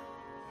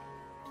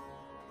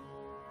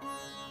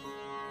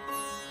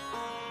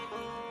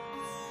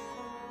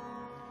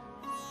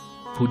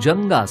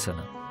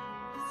 Bhujangasana.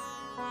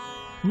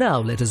 Now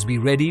let us be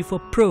ready for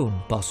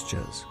prone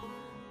postures.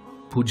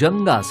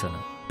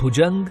 Bhujangasana.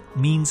 Bhujang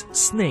means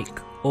snake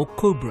or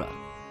cobra.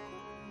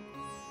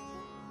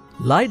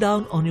 Lie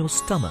down on your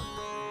stomach,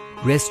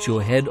 rest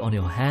your head on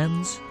your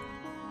hands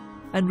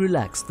and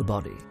relax the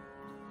body.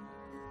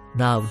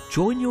 Now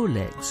join your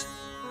legs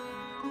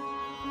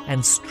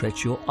and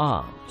stretch your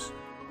arms.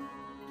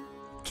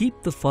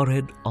 Keep the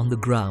forehead on the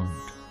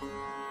ground.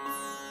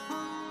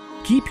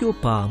 Keep your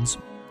palms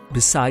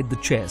beside the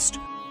chest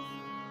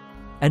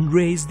and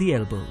raise the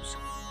elbows.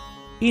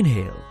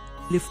 Inhale,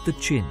 lift the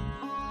chin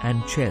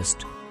and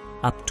chest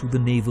up to the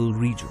navel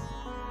region.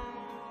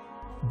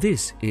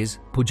 This is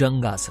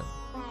Bhujangasana.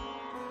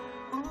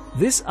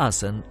 This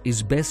asana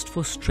is best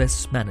for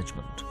stress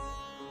management.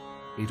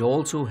 It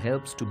also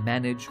helps to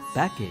manage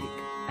backache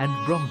and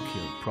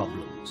bronchial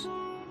problems.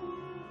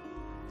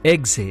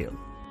 Exhale.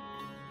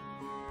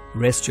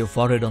 Rest your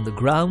forehead on the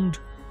ground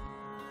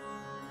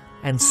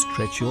and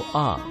stretch your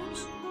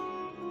arms.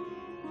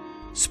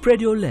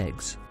 Spread your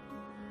legs.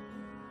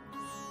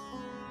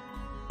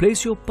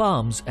 Place your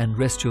palms and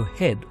rest your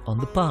head on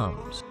the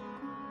palms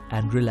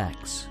and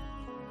relax.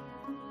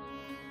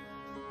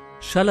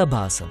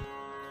 Shalabhasana.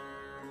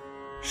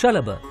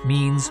 Shalabha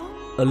means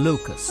a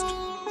locust.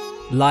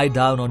 Lie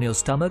down on your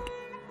stomach.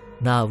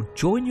 Now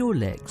join your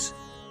legs.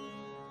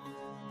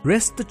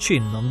 Rest the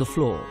chin on the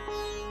floor.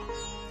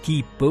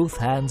 Keep both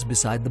hands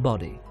beside the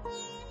body,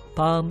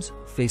 palms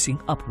facing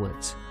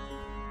upwards.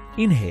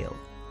 Inhale.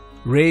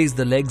 Raise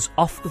the legs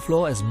off the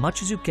floor as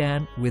much as you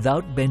can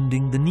without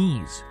bending the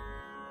knees.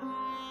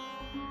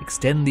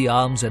 Extend the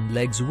arms and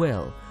legs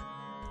well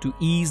to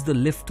ease the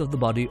lift of the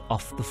body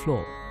off the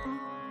floor.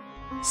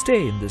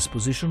 Stay in this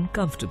position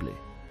comfortably.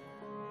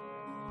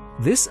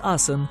 This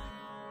asana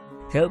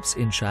helps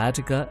in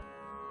sciatica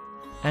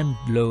and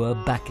lower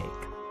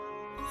backache.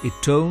 It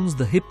tones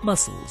the hip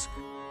muscles.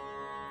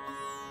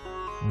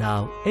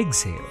 Now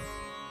exhale.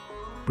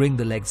 Bring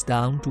the legs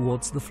down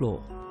towards the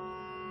floor.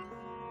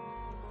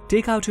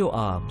 Take out your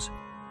arms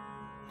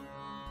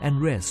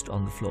and rest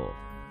on the floor.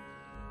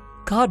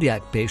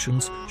 Cardiac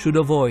patients should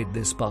avoid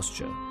this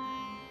posture.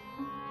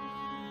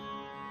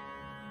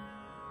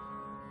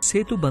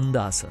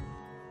 Setubandhasana.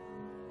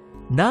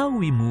 Now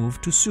we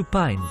move to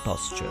supine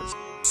postures.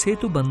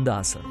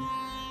 Setubandhasana.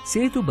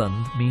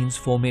 Setubandh means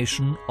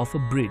formation of a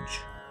bridge.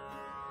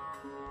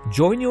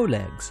 Join your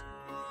legs.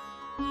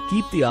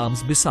 Keep the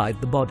arms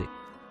beside the body.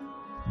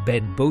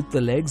 Bend both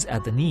the legs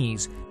at the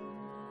knees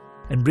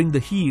and bring the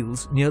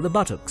heels near the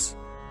buttocks.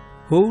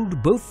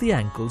 Hold both the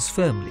ankles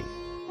firmly.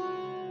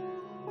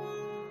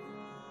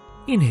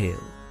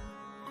 Inhale.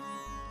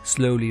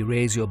 Slowly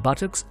raise your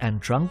buttocks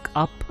and trunk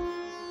up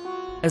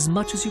as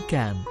much as you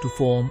can to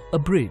form a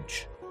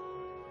bridge.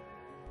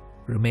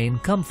 Remain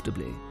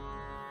comfortably.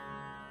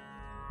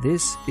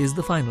 This is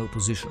the final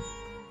position.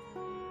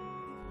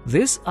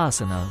 This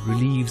asana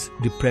relieves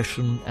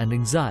depression and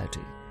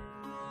anxiety.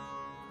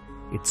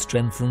 It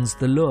strengthens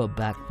the lower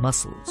back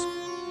muscles.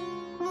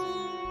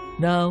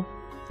 Now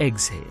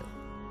exhale.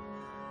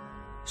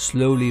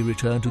 Slowly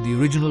return to the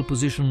original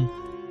position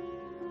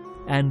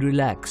and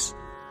relax.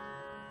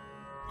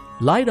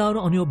 Lie down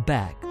on your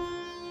back.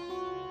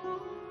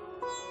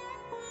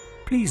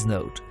 Please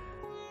note,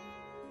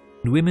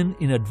 women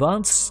in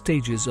advanced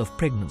stages of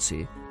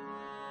pregnancy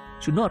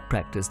should not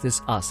practice this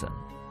asana.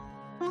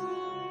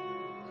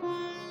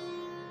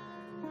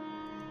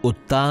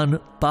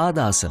 Uttan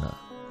Padasana,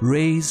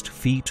 raised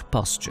feet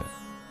posture.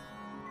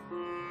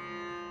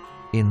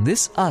 In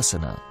this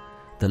asana,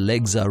 the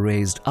legs are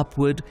raised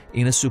upward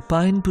in a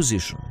supine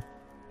position,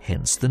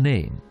 hence the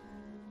name.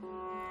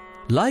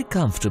 Lie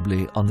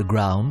comfortably on the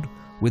ground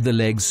with the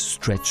legs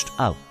stretched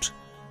out.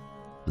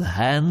 The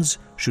hands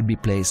should be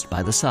placed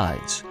by the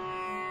sides.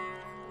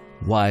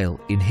 While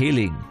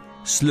inhaling,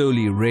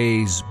 slowly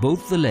raise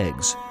both the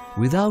legs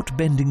without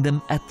bending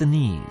them at the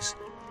knees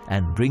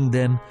and bring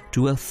them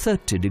to a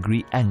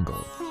 30-degree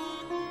angle.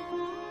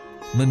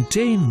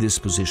 Maintain this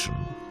position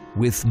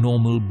with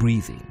normal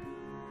breathing.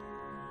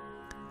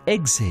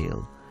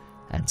 Exhale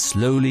and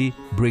slowly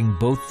bring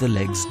both the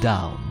legs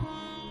down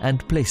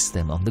and place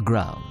them on the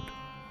ground.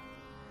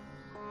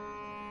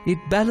 It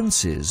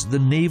balances the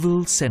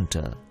navel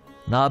center,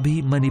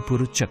 Nabhi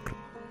Manipura Chakra.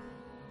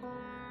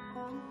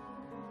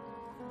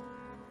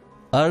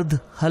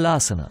 Ardha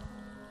Halasana,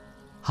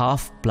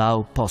 half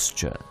plow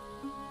posture.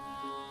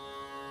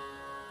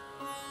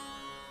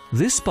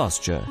 This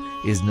posture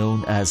is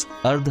known as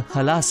Ardha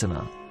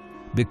Halasana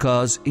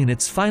because in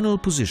its final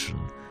position,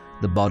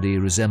 the body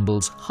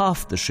resembles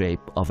half the shape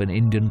of an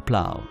Indian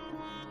plow.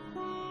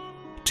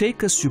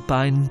 Take a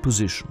supine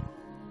position.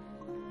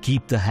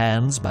 Keep the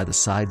hands by the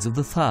sides of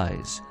the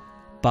thighs,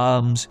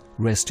 palms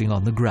resting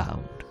on the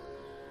ground.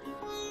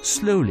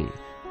 Slowly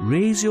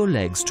raise your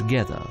legs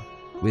together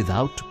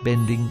without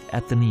bending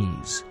at the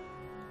knees.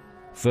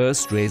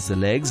 First raise the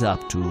legs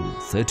up to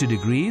 30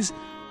 degrees,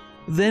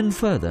 then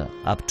further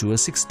up to a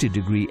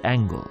 60-degree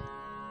angle.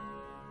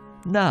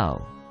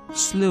 Now,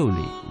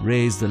 slowly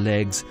raise the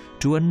legs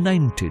to a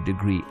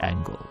 90-degree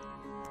angle.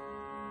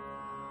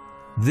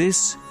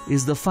 This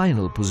is the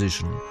final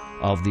position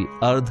of the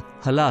Ardha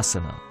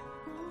Halasana.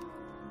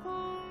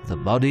 The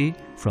body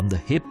from the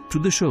hip to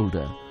the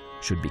shoulder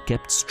should be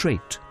kept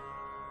straight.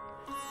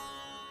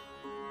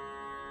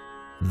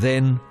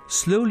 Then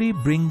slowly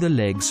bring the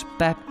legs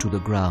back to the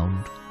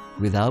ground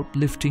without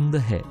lifting the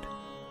head.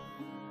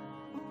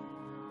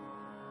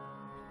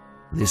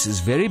 This is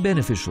very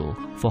beneficial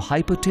for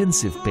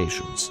hypertensive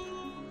patients,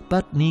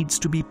 but needs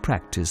to be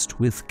practiced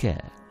with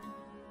care.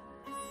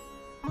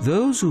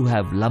 Those who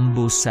have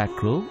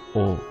lumbosacral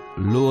or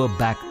lower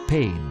back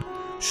pain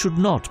should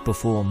not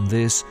perform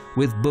this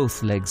with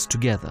both legs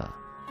together.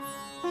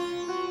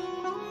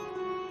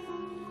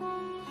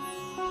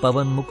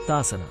 Pavan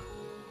Muktasana.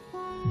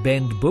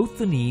 Bend both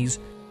the knees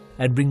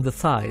and bring the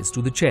thighs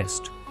to the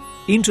chest.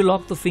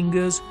 Interlock the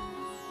fingers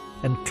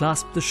and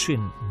clasp the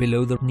shin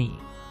below the knee.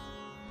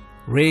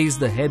 Raise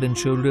the head and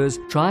shoulders.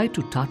 Try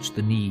to touch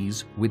the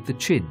knees with the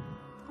chin.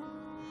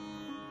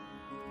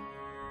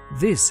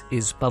 This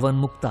is Pavan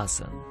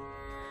Muktasana.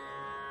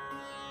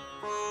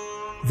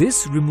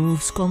 This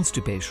removes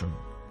constipation,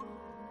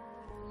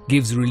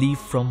 gives relief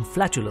from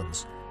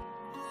flatulence,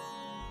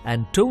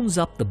 and tones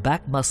up the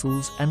back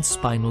muscles and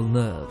spinal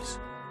nerves.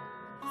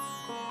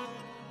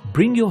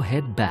 Bring your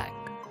head back.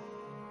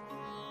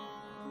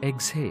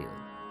 Exhale.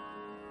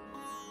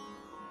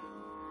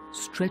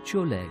 Stretch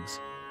your legs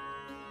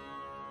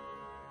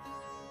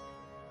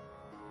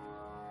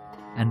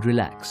and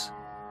relax.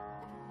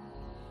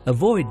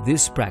 Avoid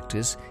this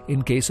practice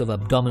in case of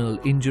abdominal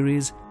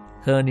injuries,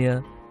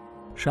 hernia,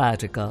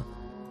 sciatica,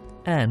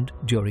 and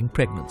during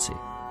pregnancy.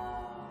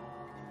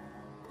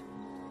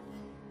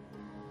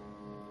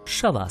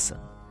 Shavasana.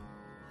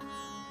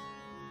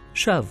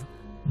 Shav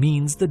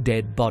means the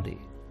dead body.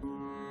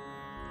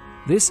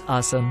 This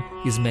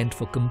asana is meant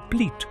for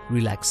complete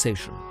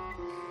relaxation.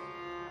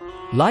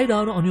 Lie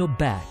down on your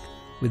back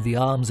with the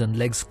arms and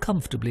legs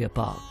comfortably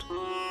apart.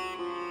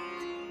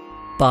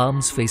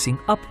 Palms facing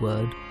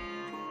upward,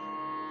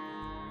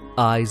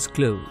 eyes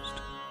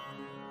closed.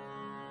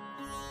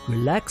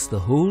 Relax the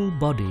whole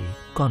body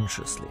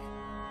consciously.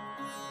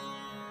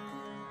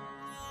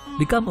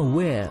 Become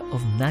aware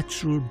of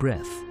natural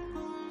breath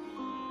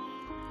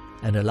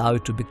and allow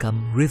it to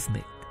become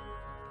rhythmic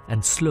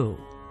and slow.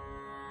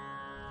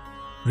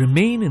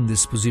 Remain in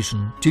this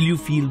position till you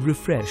feel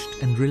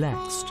refreshed and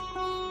relaxed.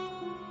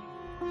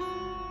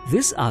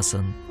 This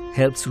asana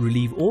helps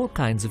relieve all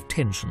kinds of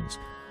tensions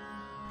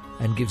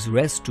and gives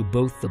rest to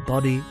both the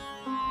body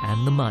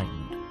and the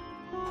mind.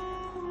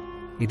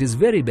 It is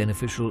very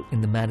beneficial in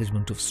the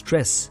management of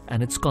stress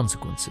and its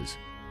consequences.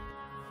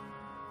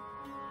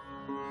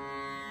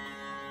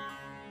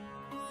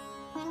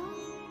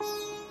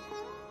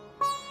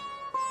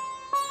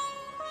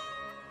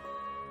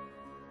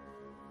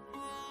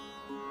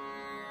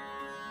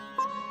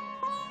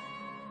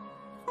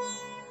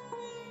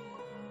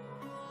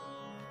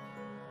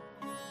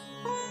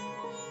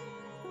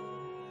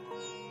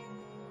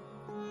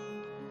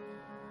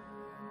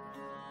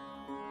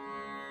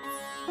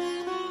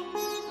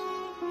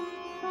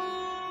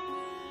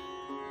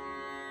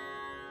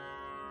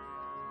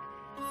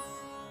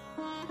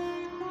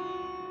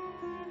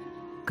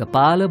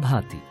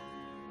 Kapalabhati.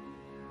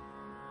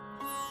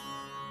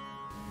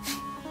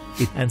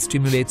 It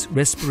stimulates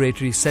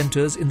respiratory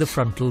centers in the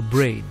frontal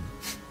brain.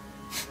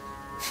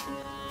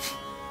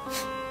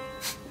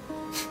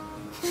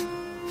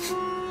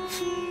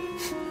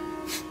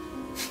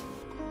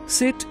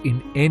 Sit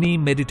in any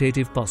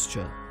meditative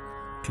posture.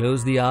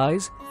 Close the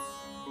eyes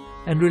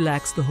and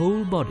relax the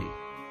whole body.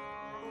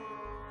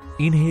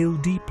 Inhale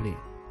deeply.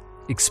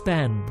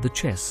 Expand the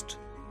chest.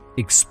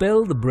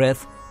 Expel the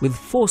breath with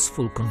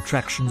forceful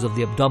contractions of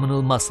the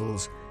abdominal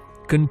muscles.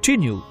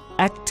 Continue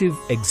active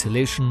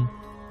exhalation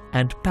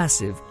and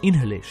passive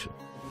inhalation.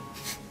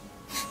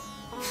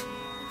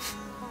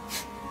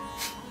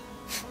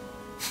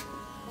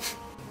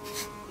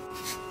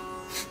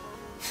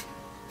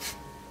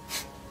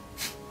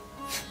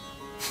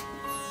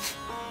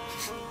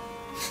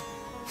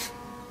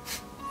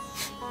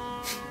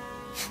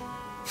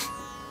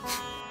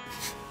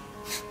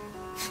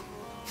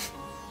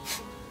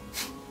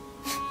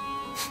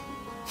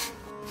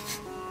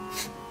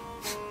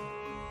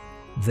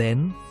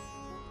 Then,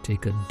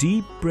 take a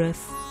deep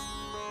breath,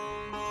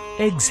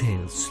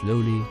 exhale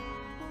slowly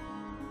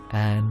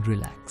and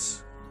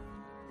relax.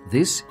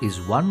 This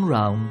is one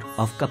round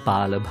of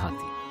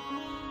Kapalabhati.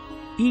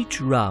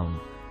 Each round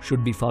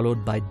should be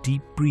followed by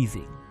deep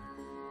breathing.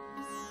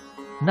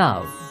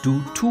 Now,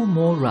 do 2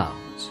 more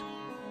rounds.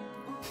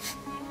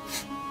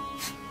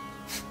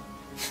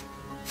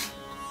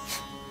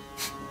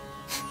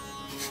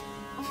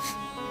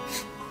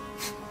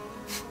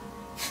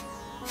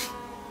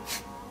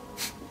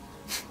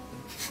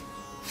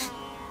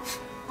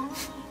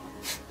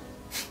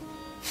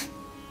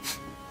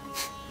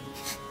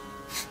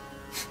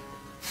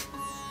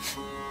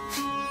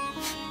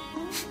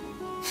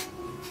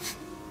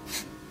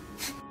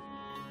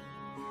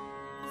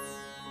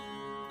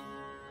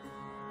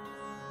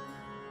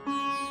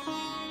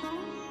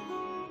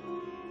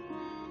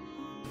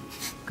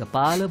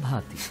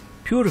 Kapalabhati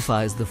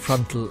purifies the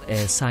frontal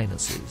air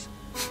sinuses,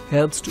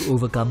 helps to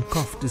overcome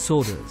cough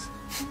disorders.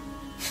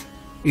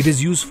 It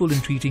is useful in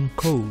treating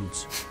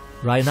colds,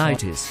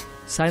 rhinitis,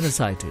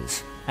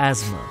 sinusitis,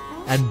 asthma,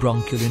 and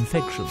bronchial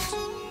infections.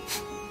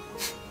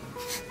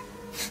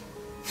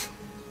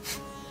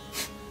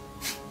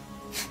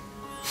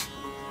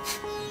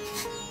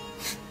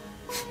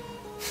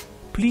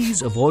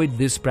 Please avoid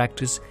this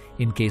practice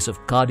in case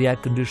of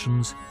cardiac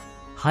conditions,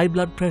 high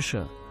blood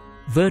pressure,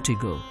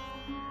 vertigo,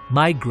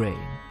 migraine,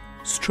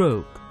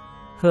 stroke,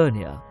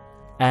 hernia,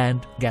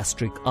 and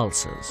gastric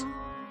ulcers.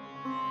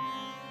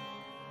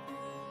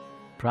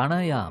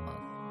 Pranayama,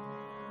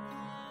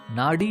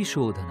 Nadi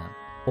Shodhana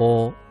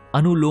or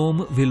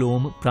Anulom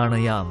Vilom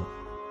Pranayama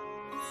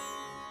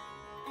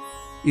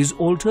is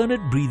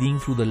alternate breathing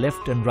through the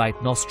left and right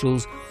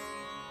nostrils.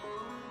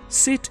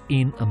 Sit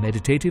in a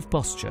meditative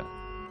posture.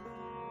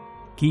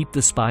 Keep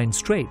the spine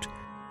straight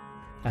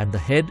and the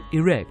head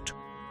erect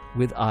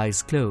with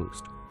eyes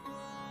closed.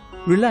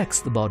 Relax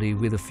the body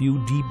with a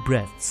few deep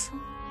breaths.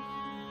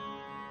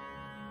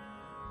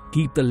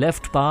 Keep the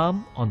left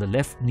palm on the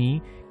left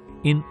knee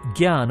in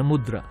Jnana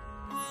Mudra.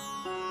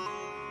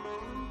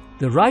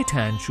 The right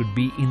hand should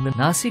be in the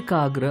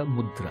Nasikagra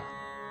Mudra.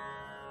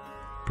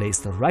 Place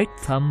the right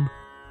thumb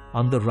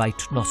on the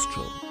right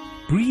nostril.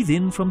 Breathe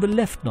in from the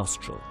left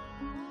nostril.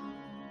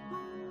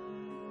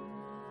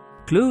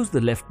 Close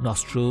the left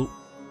nostril.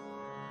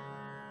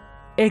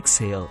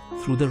 Exhale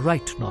through the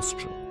right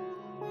nostril.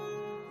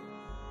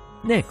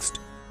 Next,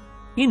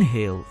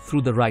 inhale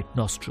through the right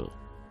nostril.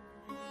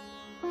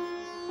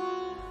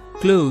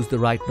 Close the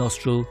right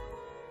nostril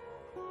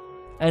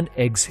and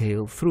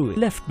exhale through the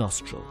left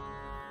nostril.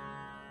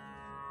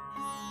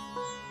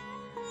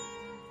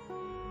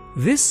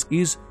 This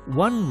is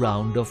one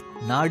round of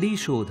Nadi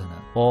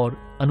Shodhana or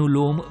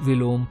Anulom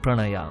Vilom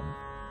Pranayam.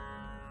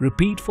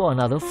 Repeat for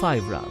another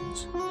 5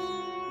 rounds.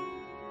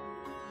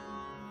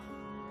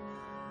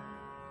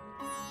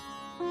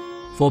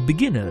 For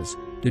beginners,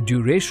 the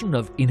duration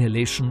of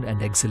inhalation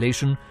and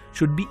exhalation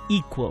should be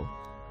equal.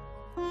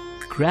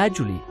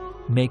 Gradually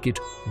make it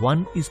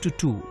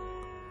 1:2.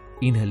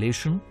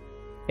 Inhalation,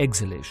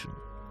 exhalation.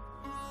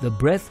 The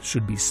breath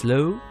should be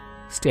slow,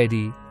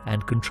 steady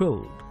and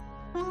controlled.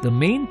 The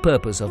main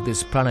purpose of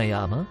this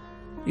pranayama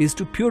is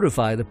to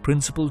purify the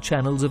principal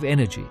channels of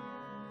energy.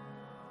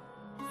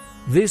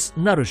 This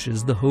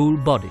nourishes the whole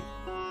body.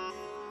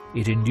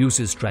 It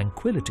induces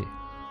tranquility,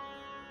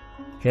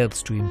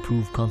 helps to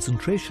improve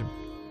concentration.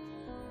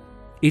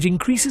 It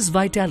increases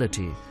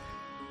vitality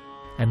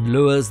and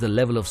lowers the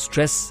level of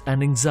stress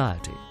and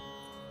anxiety.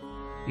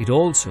 It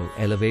also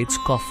elevates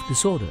cough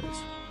disorders.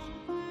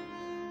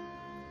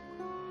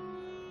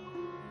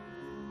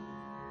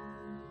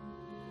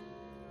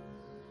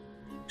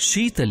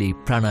 Shitali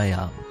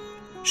Pranayam.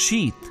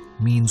 Sheet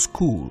means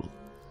cool.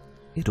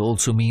 It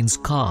also means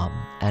calm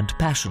and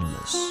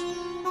passionless.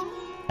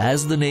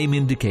 As the name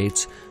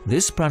indicates,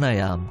 this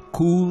pranayam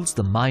cools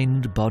the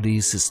mind-body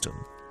system.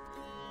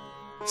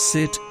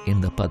 Sit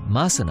in the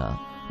Padmasana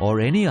or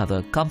any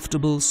other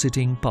comfortable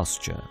sitting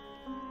posture.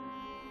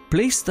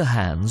 Place the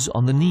hands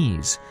on the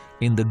knees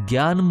in the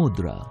Jnana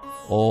Mudra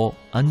or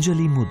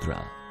Anjali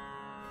Mudra.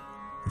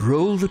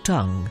 Roll the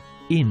tongue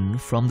in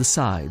from the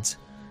sides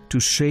to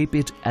shape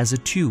it as a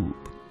tube.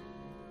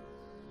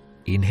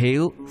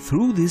 Inhale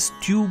through this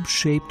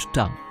tube-shaped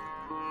tongue.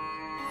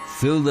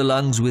 Fill the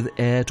lungs with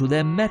air to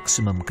their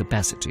maximum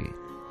capacity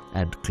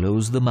and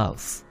close the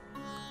mouth.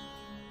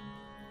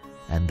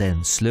 And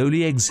then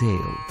slowly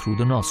exhale through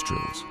the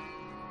nostrils.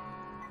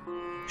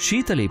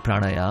 Shitali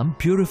Pranayam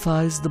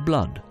purifies the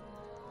blood.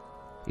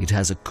 It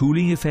has a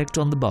cooling effect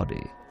on the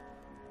body.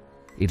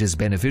 It is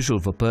beneficial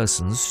for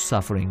persons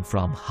suffering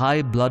from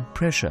high blood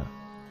pressure.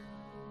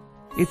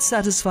 It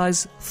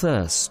satisfies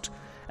thirst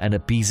and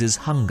appeases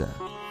hunger.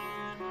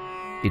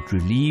 It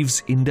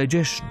relieves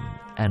indigestion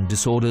and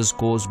disorders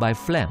caused by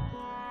phlegm,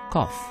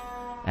 cough,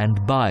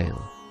 and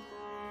bile.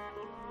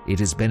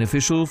 It is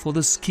beneficial for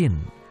the skin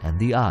and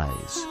the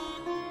eyes.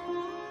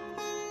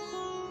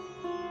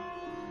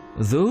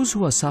 Those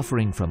who are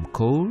suffering from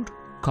cold,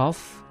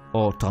 cough,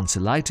 or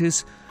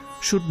tonsillitis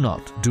should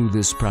not do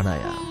this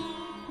pranayam.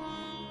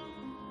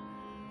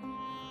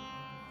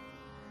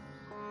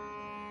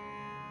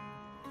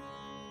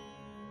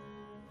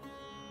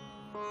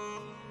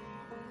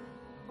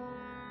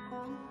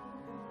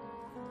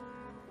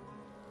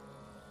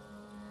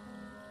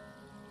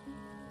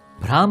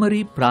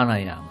 Bhramari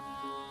Pranayama.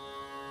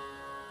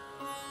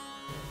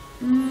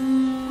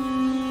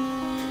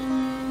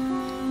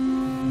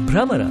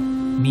 Bhramara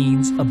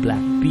means a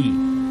black bee.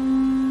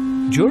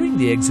 During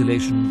the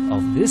exhalation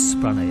of this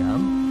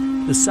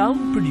pranayam, the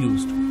sound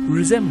produced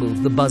resembles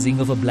the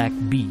buzzing of a black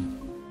bee.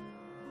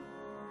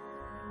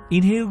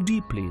 Inhale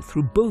deeply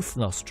through both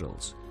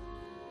nostrils.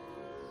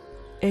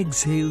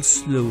 Exhale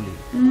slowly,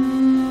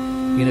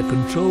 in a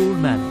controlled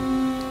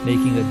manner,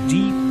 making a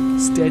deep,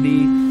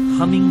 steady,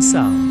 humming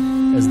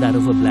sound as that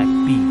of a black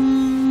bee.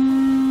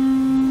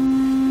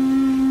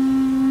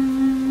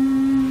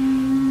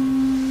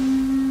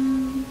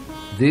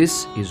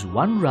 This is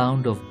one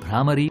round of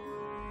Bhramari.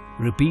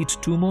 Repeat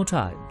 2 more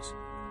times.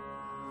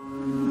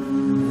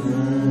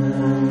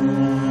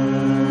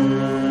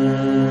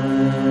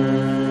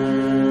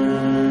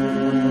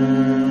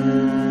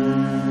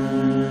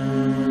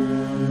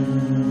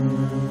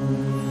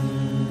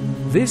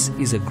 This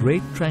is a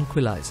great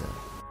tranquilizer.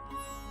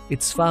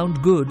 It's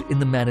found good in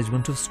the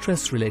management of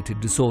stress-related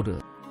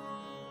disorders.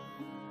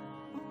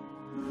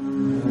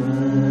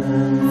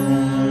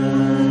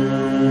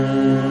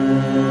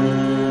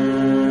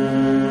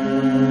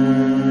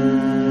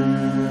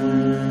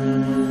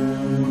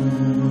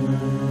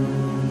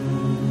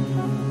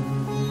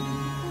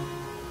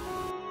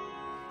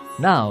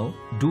 Now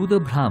do the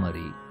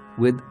Bhramari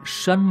with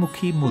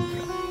Shanmukhi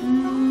Mudra.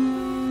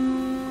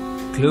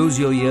 Close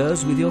your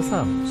ears with your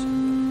thumbs.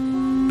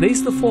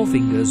 Place the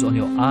forefingers on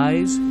your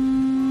eyes,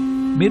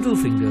 middle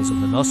fingers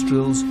on the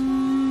nostrils,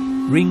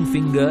 ring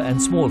finger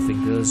and small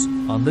fingers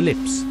on the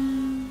lips.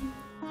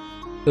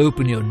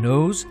 Open your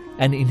nose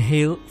and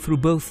inhale through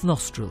both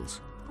nostrils.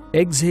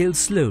 Exhale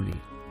slowly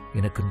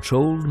in a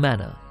controlled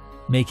manner,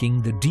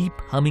 making the deep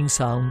humming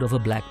sound of a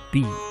black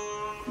bee.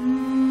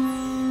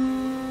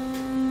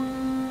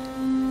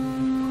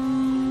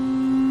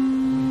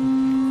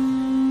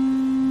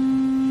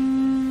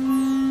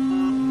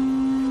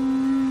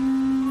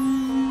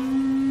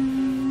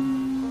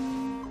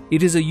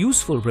 It is a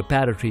useful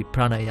preparatory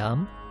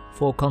pranayam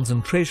for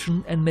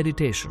concentration and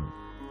meditation.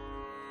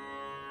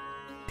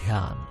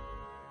 Dhyan.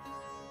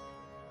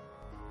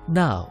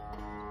 Now,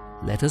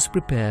 let us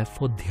prepare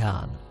for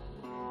Dhyan.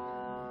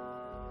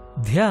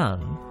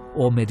 Dhyan,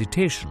 or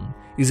meditation,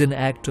 is an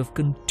act of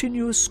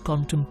continuous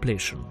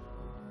contemplation.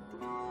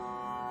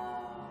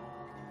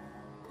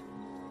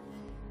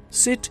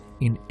 Sit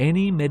in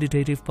any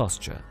meditative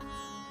posture.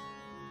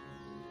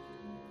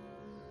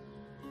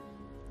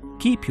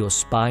 Keep your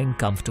spine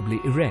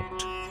comfortably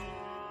erect.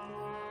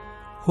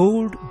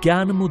 Hold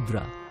Jnana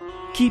Mudra.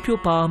 Keep your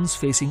palms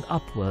facing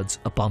upwards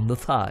upon the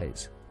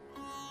thighs.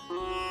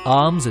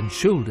 Arms and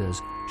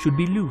shoulders should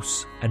be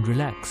loose and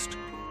relaxed.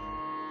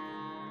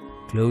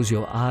 Close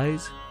your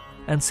eyes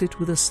and sit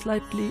with a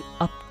slightly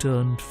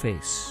upturned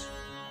face.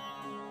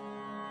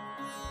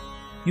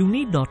 You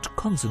need not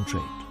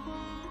concentrate.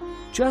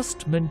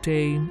 Just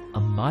maintain a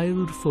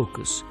mild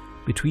focus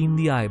between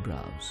the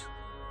eyebrows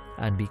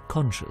and be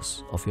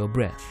conscious of your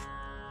breath.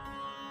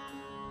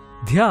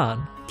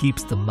 Dhyan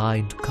keeps the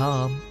mind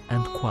calm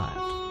and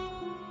quiet.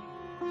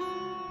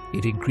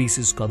 It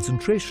increases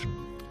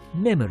concentration,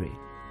 memory,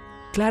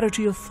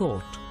 clarity of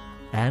thought,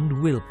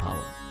 and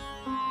willpower.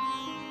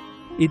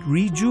 It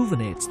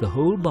rejuvenates the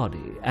whole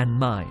body and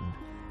mind,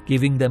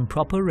 giving them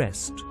proper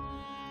rest.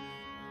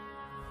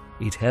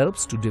 It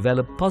helps to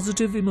develop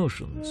positive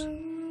emotions.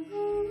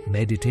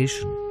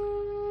 Meditation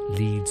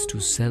leads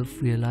to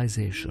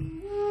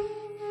self-realization.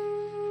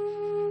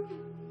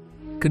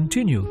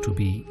 Continue to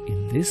be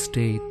in this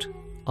state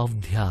of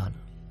Dhyan.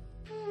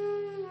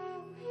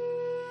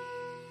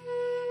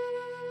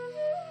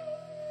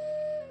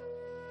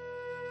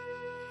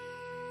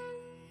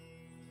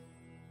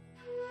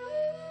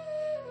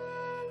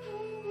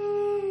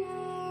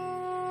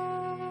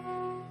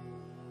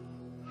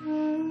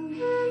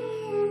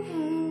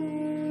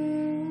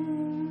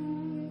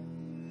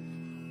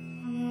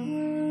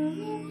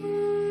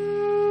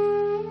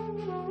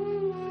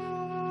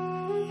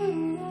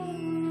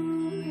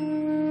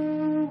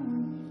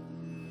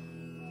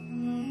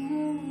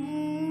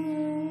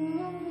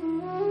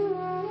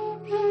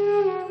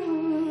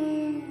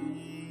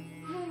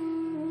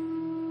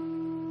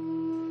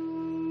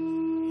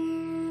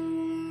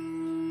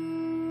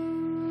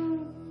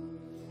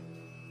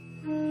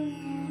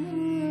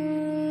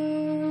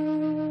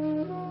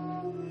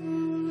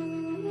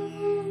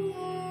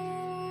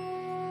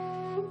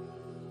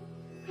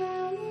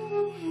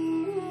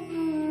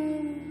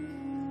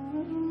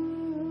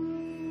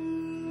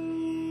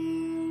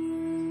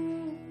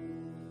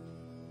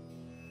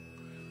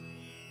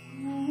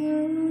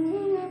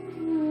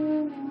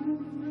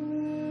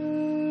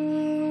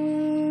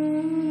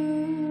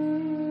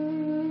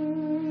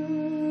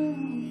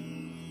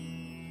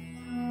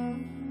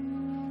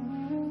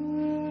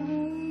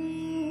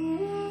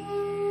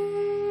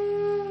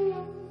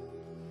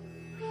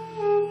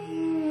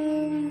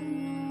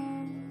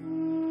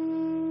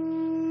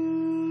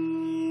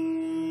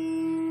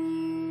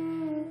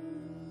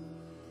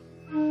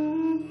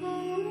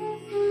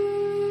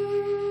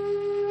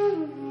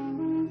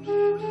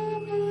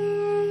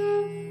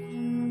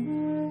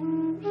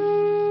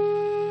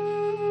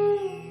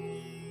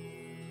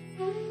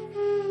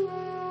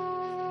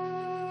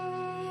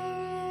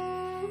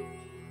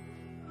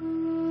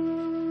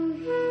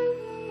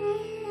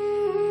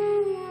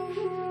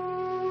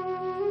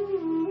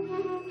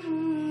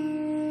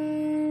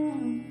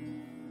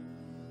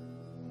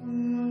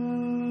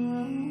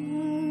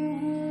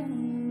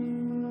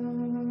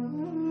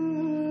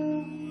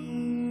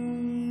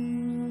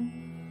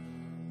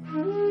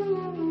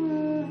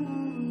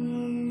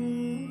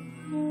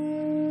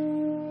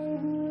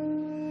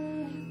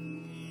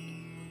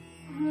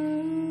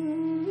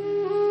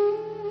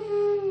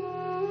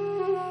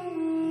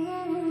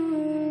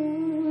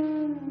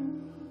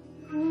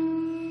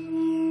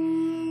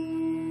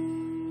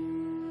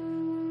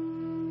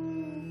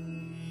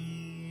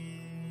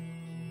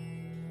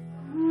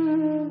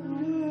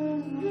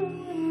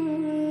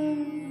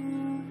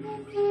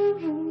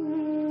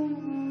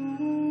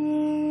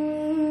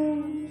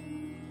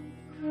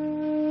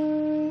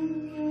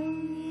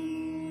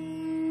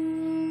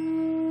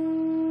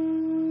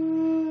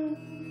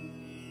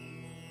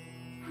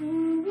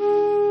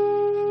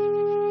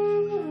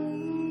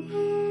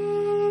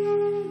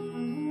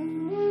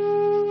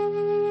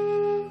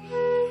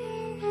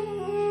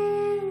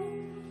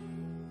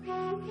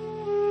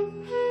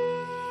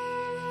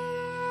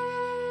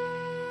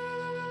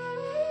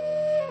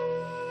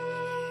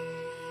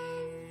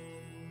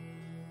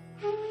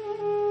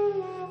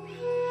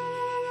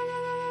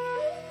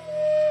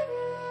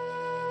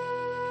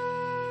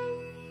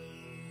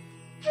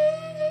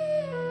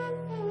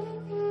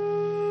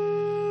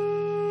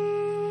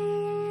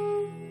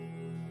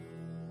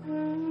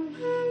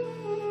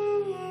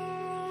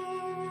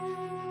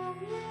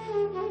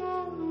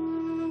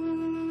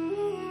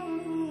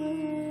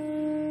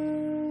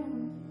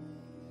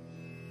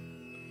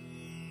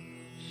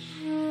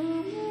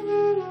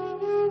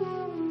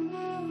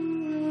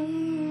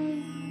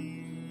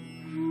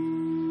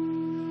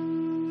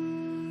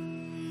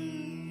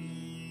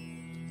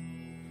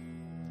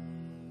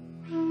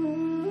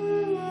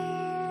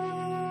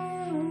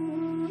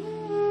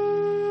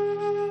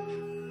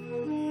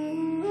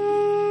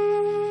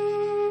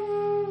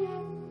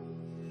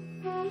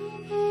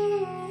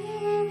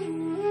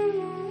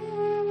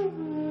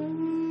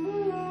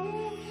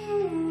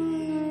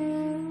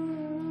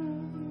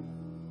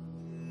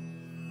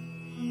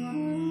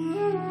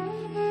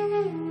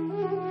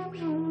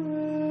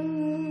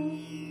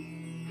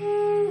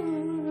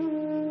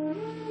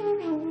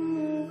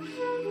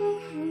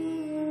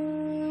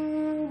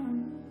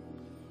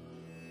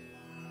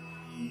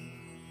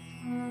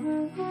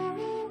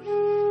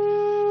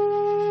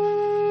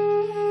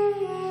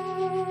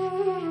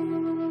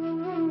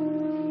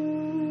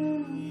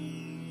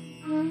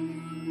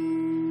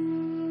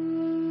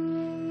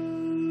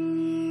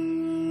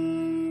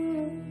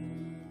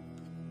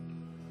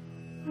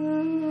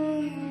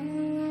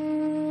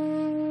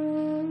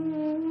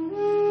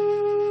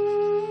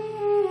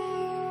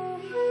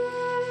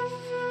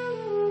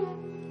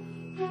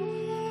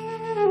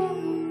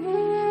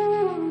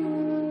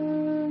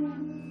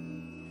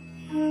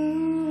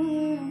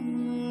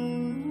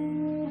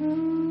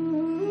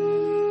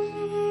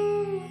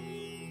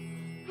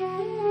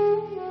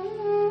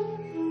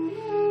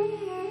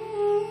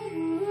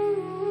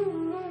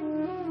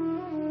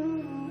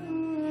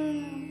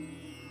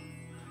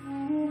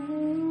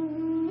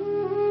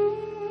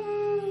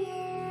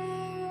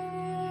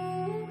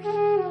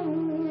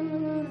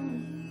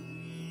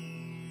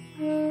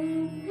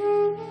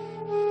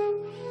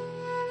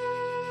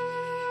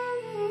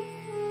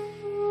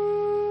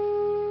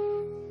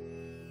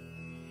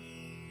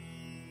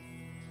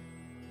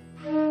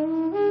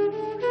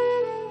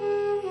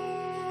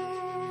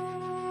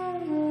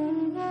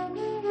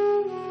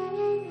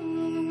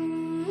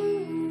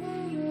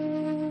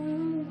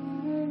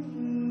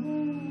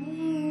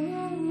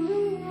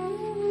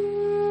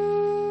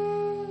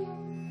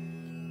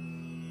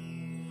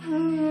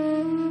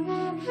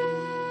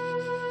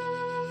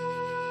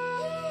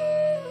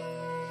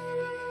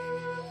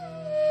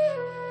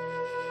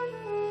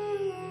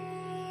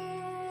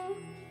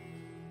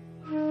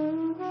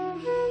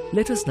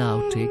 Let us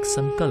now take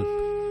Sankalp.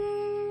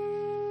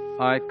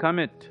 I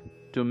commit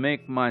to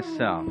make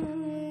myself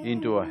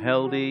into a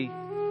healthy,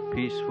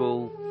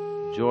 peaceful,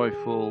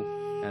 joyful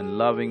and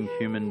loving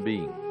human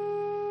being.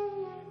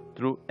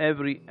 Through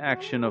every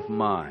action of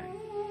mine,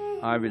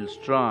 I will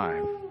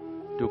strive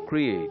to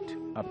create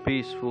a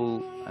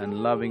peaceful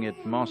and loving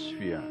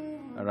atmosphere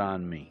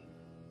around me.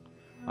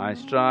 I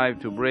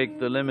strive to break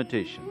the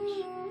limitations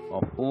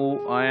of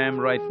who I am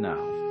right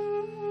now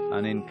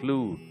and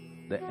include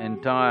the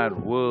entire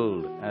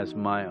world as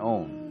my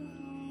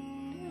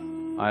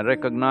own. I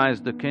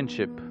recognize the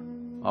kinship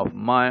of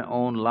my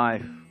own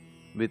life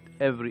with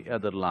every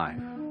other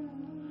life.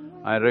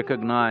 I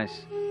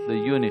recognize the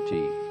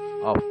unity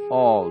of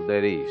all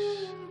there is.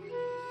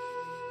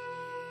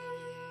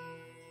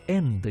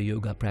 End the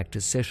yoga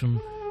practice session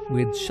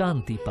with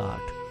Shanti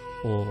Path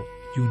or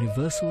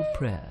universal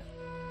prayer.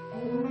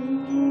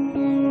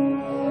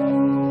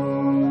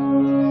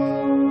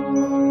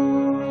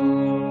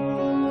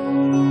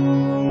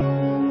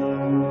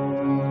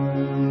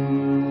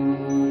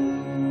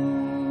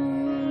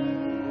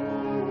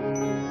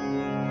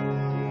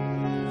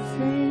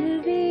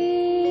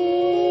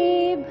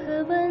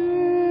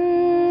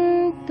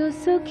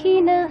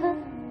 सुखिनः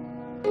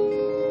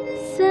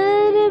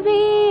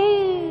सर्वे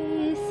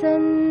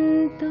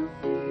सन्तु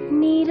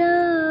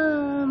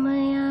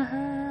निरामयाः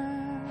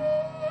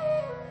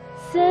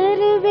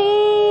सर्वे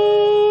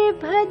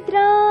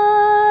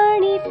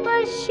भद्राणि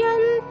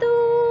पश्यन्तु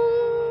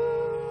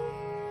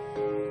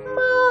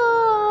मा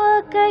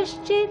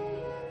कश्चित्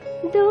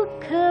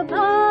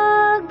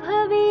दुःखभाग्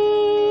भवेत्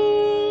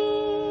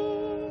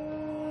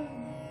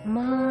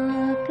मा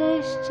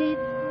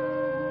कश्चित्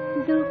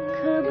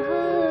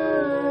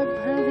दुःखभाग्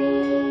भवेत्।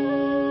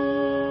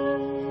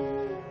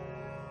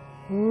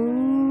 ॐ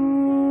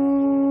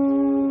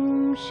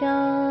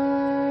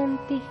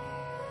शान्ति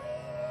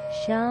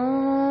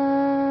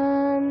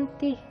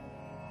शान्ति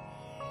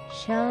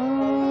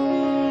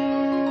शान्ति।